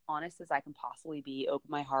be as honest as I can possibly be, open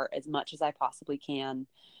my heart as much as I possibly can,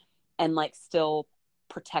 and like still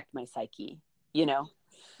protect my psyche, you know?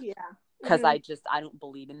 Yeah. Because I don't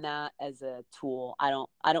believe in that as a tool. I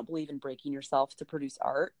don't believe in breaking yourself to produce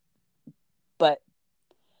art, but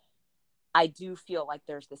I do feel like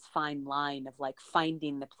there's this fine line of like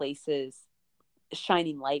finding the places,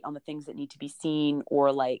 shining light on the things that need to be seen,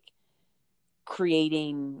 or like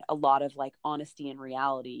creating a lot of like honesty and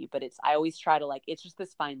reality. But I always try to like, it's just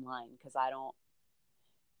this fine line, because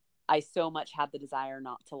I so much have the desire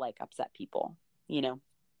not to like upset people, you know,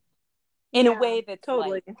 in a way that's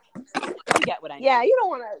totally like, you get what I mean. Yeah, you don't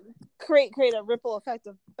want to create a ripple effect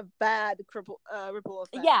of bad ripple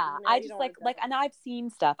effect. Yeah, you know? I just like, and I've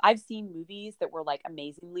seen movies that were like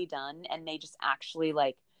amazingly done, and they just actually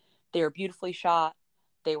like, they were beautifully shot.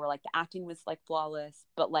 They were like, the acting was like flawless,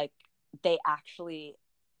 but like they actually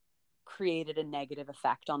created a negative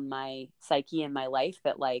effect on my psyche and my life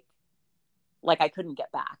that like I couldn't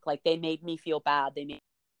get back. Like they made me feel bad. They made me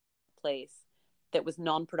a place that was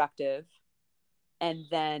non-productive. And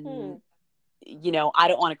then, you know, I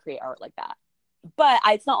don't want to create art like that. But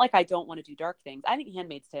it's not like I don't want to do dark things. I think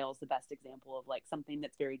Handmaid's Tale is the best example of like something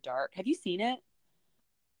that's very dark. Have you seen it?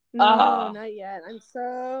 No, not yet. I'm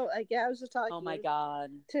so like, I was just talking. Oh my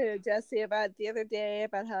god. To Jesse about the other day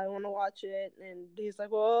about how I want to watch it, and he's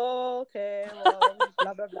like, "Well, okay, well,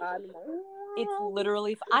 blah blah blah." Like, it's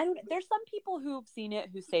literally, there's some people who've seen it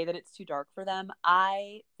who say that it's too dark for them.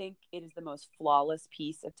 I think it is the most flawless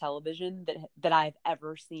piece of television that I've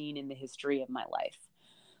ever seen in the history of my life.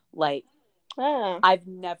 Like, I've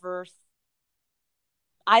never,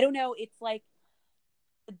 I don't know, it's like,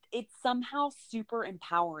 it's somehow super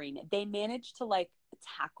empowering. They managed to like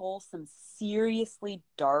tackle some seriously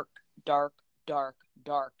dark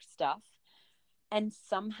stuff, and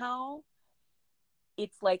somehow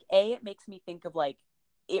it's like, it makes me think of like,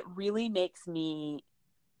 it really makes me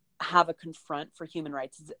have a confront for human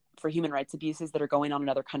rights abuses that are going on in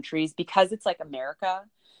other countries, because it's like America.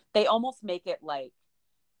 They almost make it like,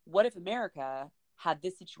 what if America had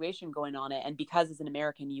this situation going on it, and because as an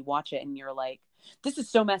American you watch it and you're like, this is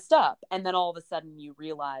so messed up, and then all of a sudden you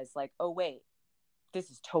realize like, oh wait, this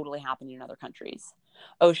is totally happening in other countries.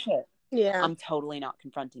 Oh shit. Yeah. I'm totally not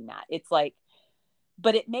confronting that. It's like,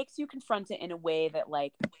 but it makes you confront it in a way that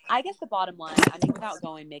like, I guess the bottom line, I mean, without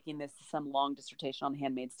making this some long dissertation on The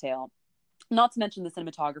Handmaid's Tale, not to mention the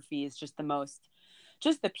cinematography is just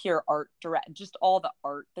the pure art, just all the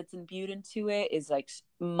art that's imbued into it is like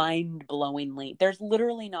mind-blowingly, there's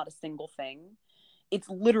literally not a single thing. It's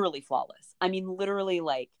literally flawless. I mean, literally,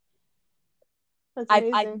 like,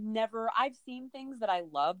 I've seen things that I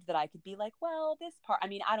loved that I could be like, well, this part, I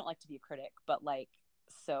mean, I don't like to be a critic, but like,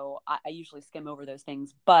 so I usually skim over those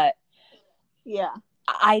things, but yeah,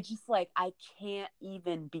 I just like, I can't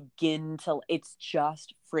even begin to, it's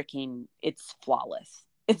just freaking, it's flawless.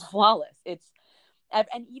 It's flawless.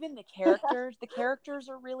 And even the characters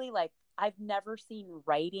are really like, I've never seen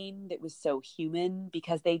writing that was so human,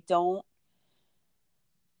 because the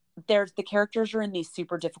characters are in these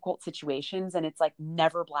super difficult situations, and it's like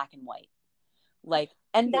never black and white. Like,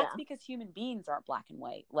 and that's because human beings aren't black and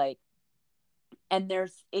white. Like, and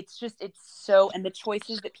it's so, and the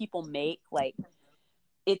choices that people make, like,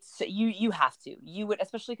 it's, you have to, you would,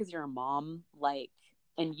 especially because you're a mom, like,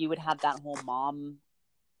 and you would have that whole mom,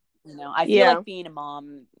 you know, I feel like being a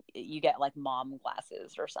mom, you get like mom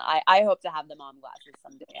glasses or something. I hope to have the mom glasses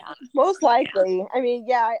someday. Yeah. Most likely. I mean,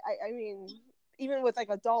 I mean, even with like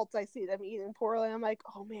adults, I see them eating poorly. I'm like,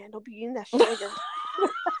 oh man, don't be eating that sugar.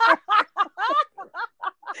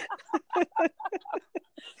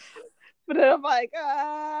 But then I'm like,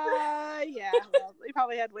 yeah, well, they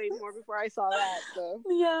probably had way more before I saw that. So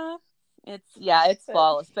it's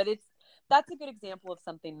flawless, but that's a good example of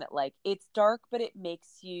something that like it's dark, but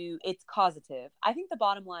it's causative. I think the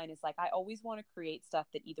bottom line is like I always want to create stuff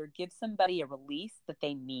that either gives somebody a release that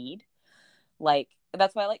they need. Like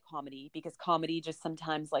that's why I like comedy, because comedy just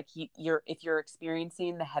sometimes like if you're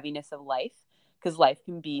experiencing the heaviness of life, because life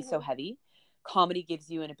can be so heavy, comedy gives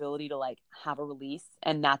you an ability to like have a release,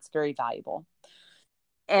 and that's very valuable.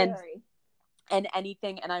 And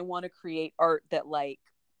anything, and I want to create art that like,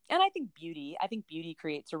 and I think beauty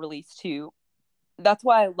creates a release too. That's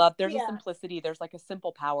why I love, there's a simplicity, there's like a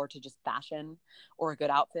simple power to just fashion or a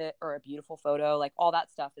good outfit or a beautiful photo, like all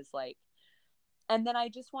that stuff is like, and then I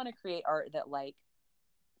just want to create art that like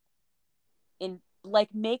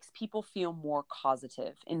makes people feel more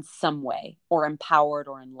causative in some way, or empowered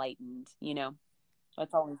or enlightened, you know.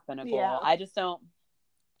 That's always been a goal.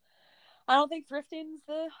 I don't think thrifting's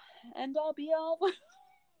the end all be all.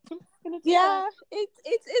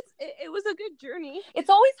 It was a good journey. It's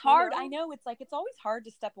always hard. I know it's always hard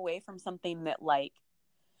to step away from something that like,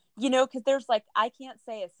 you know, because there's like, I can't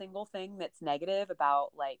say a single thing that's negative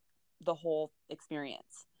about like the whole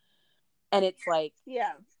experience. And it's like,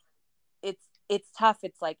 it's tough.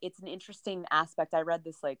 It's like, it's an interesting aspect. I read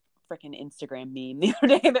this like freaking Instagram meme the other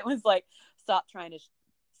day that was like, stop trying to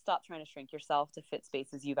shrink yourself to fit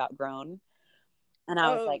spaces you've outgrown. And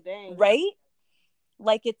I was like, dang. Right?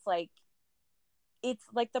 Like, it's like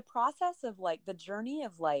the process of like the journey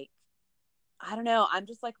of like, I don't know. I'm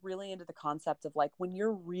just like really into the concept of like, when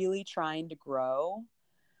you're really trying to grow,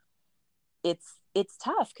 it's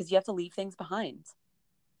tough because you have to leave things behind,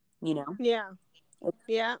 you know? Yeah.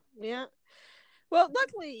 Well,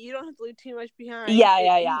 luckily you don't have to leave too much behind. Yeah.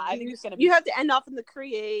 I think it's gonna be. You have to end off in the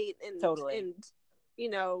create and totally, and you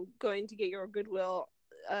know, going to get your Goodwill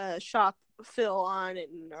shop fill on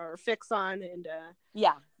or fix on, and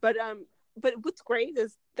But what's great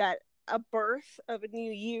is that a birth of a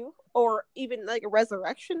new you, or even like a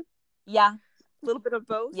resurrection. Yeah. A little bit of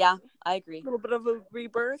both. Yeah, I agree. A little bit of a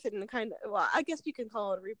rebirth, and kind of, well, I guess you can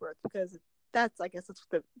call it a rebirth because that's what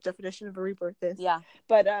the definition of a rebirth is. Yeah.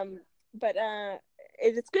 But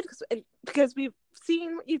it's good because we've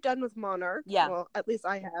seen what you've done with Monarch. Yeah. Well, at least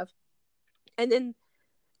I have. And then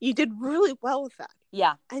you did really well with that.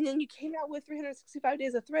 Yeah. And then you came out with 365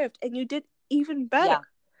 Days of Thrift, and you did even better. Yeah.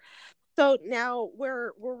 So now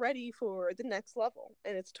we're ready for the next level,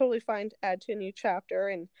 and it's totally fine to add to a new chapter.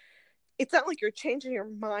 And it's not like you're changing your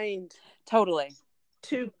mind totally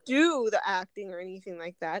to do the acting or anything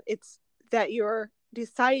like that. It's that you're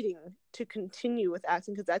deciding to continue with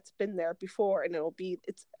acting because that's been there before, and it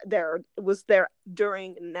was there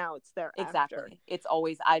during, and now it's there exactly after. It's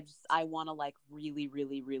always, I want to like really,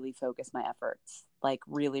 really, really focus my efforts, like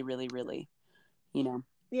really, really, really, you know.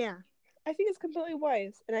 Yeah, I think it's completely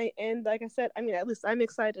wise, and like I said, I mean, at least I'm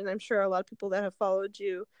excited, and I'm sure a lot of people that have followed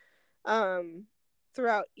you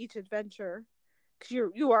throughout each adventure, because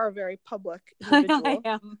you are a very public individual. I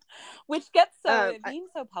am, which gets being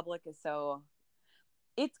so public is so,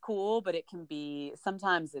 it's cool, but it can be,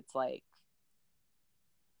 sometimes it's like,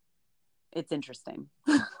 it's interesting.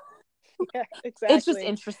 Yeah, exactly. It's just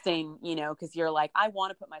interesting, you know, because you're like, I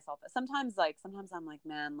want to put myself, sometimes I'm like,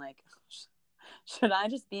 man, like, should I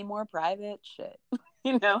just be more private? Shit.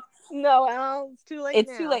 You know? No, it's too late.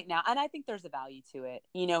 It's too late now. And I think there's a value to it.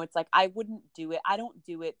 You know, it's like, I wouldn't do it. I don't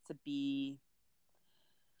do it to be,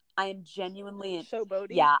 I am genuinely showboating.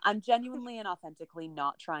 Yeah, I'm genuinely and authentically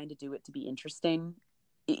not trying to do it to be interesting.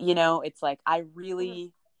 You know, it's like, I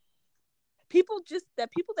really, people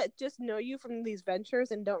that just know you from these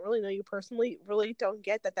ventures and don't really know you personally really don't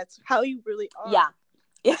get that that's how you really are. Yeah.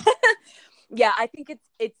 Yeah, I think it's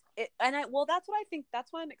that's what I think.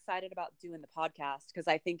 That's why I'm excited about doing the podcast, because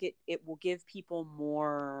I think it will give people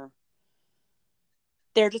more,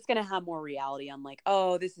 they're just going to have more reality on like,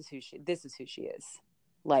 oh, this is who she is.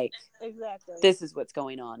 Like, exactly. This is what's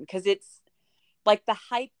going on. Because it's like the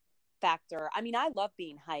hype factor. I mean, I love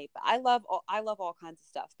being hype. I love all kinds of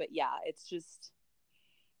stuff. But yeah, it's just,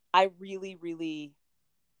 I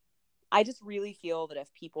just really feel that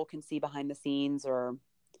if people can see behind the scenes, or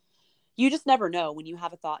you just never know when you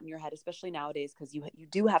have a thought in your head, especially nowadays, because you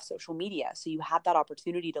do have social media. So you have that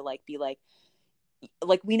opportunity to like be like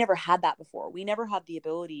we never had that before. We never had the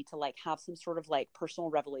ability to like have some sort of like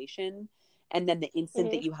personal revelation. And then the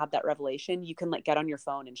instant that you have that revelation, you can like get on your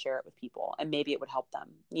phone and share it with people, and maybe it would help them,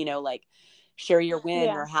 you know, like share your win,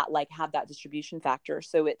 or have that distribution factor.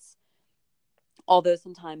 So it's, although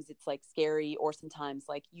sometimes it's like scary, or sometimes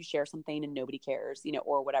like you share something and nobody cares, you know,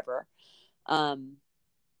 or whatever.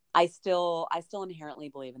 I still inherently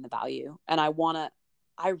believe in the value, and I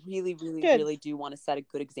really, really, really do want to set a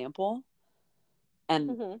good example.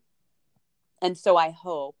 And, and so I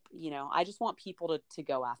hope, I just want people to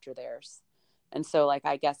go after theirs. And so like,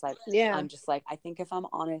 I guess I'm just like, I think if I'm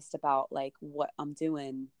honest about like what I'm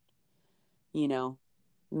doing,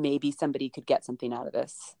 maybe somebody could get something out of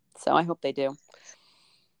this. So I hope they do.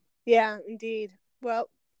 Yeah, indeed. Well,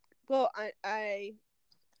 I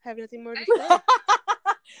have nothing more to say.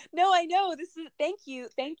 No, I know. Thank you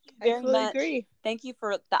very much. Agree. Thank you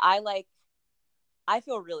for I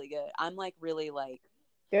feel really good. I'm like really like,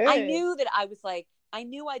 good. I knew that I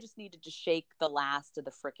knew I just needed to shake the last of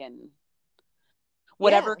the frickin'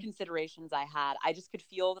 whatever considerations I had. I just could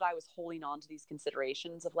feel that I was holding on to these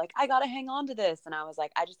considerations of like, I gotta hang on to this. And I was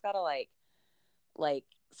like, I just gotta like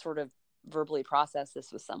sort of verbally process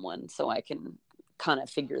this with someone so I can kind of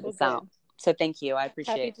figure this out. So thank you. I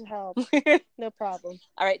appreciate it. Happy to help. No problem.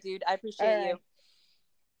 All right, dude. I appreciate you.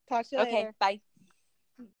 Talk to you later. Okay, bye.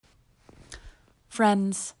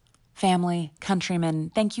 Friends, family, countrymen,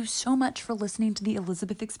 thank you so much for listening to the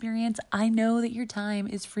Elizabeth Experience. I know that your time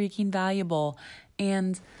is freaking valuable,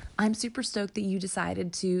 and I'm super stoked that you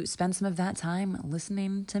decided to spend some of that time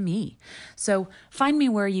listening to me. So find me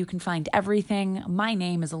where you can find everything. My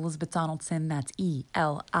name is Elizabeth Donaldson. That's ELISABETH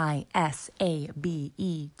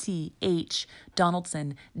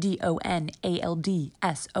Donaldson,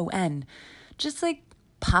 DONALDSON. Just like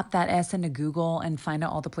pop that S into Google and find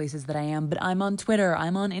out all the places that I am. But I'm on Twitter.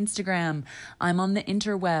 I'm on Instagram. I'm on the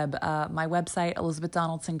interweb. My website,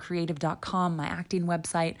 ElizabethDonaldsonCreative.com. My acting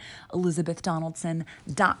website,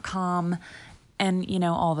 ElizabethDonaldson.com. And,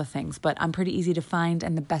 all the things. But I'm pretty easy to find,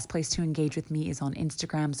 and the best place to engage with me is on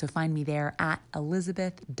Instagram. So find me there at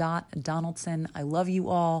Elizabeth.Donaldson. I love you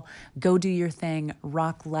all. Go do your thing.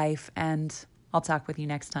 Rock life. And I'll talk with you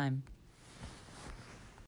next time.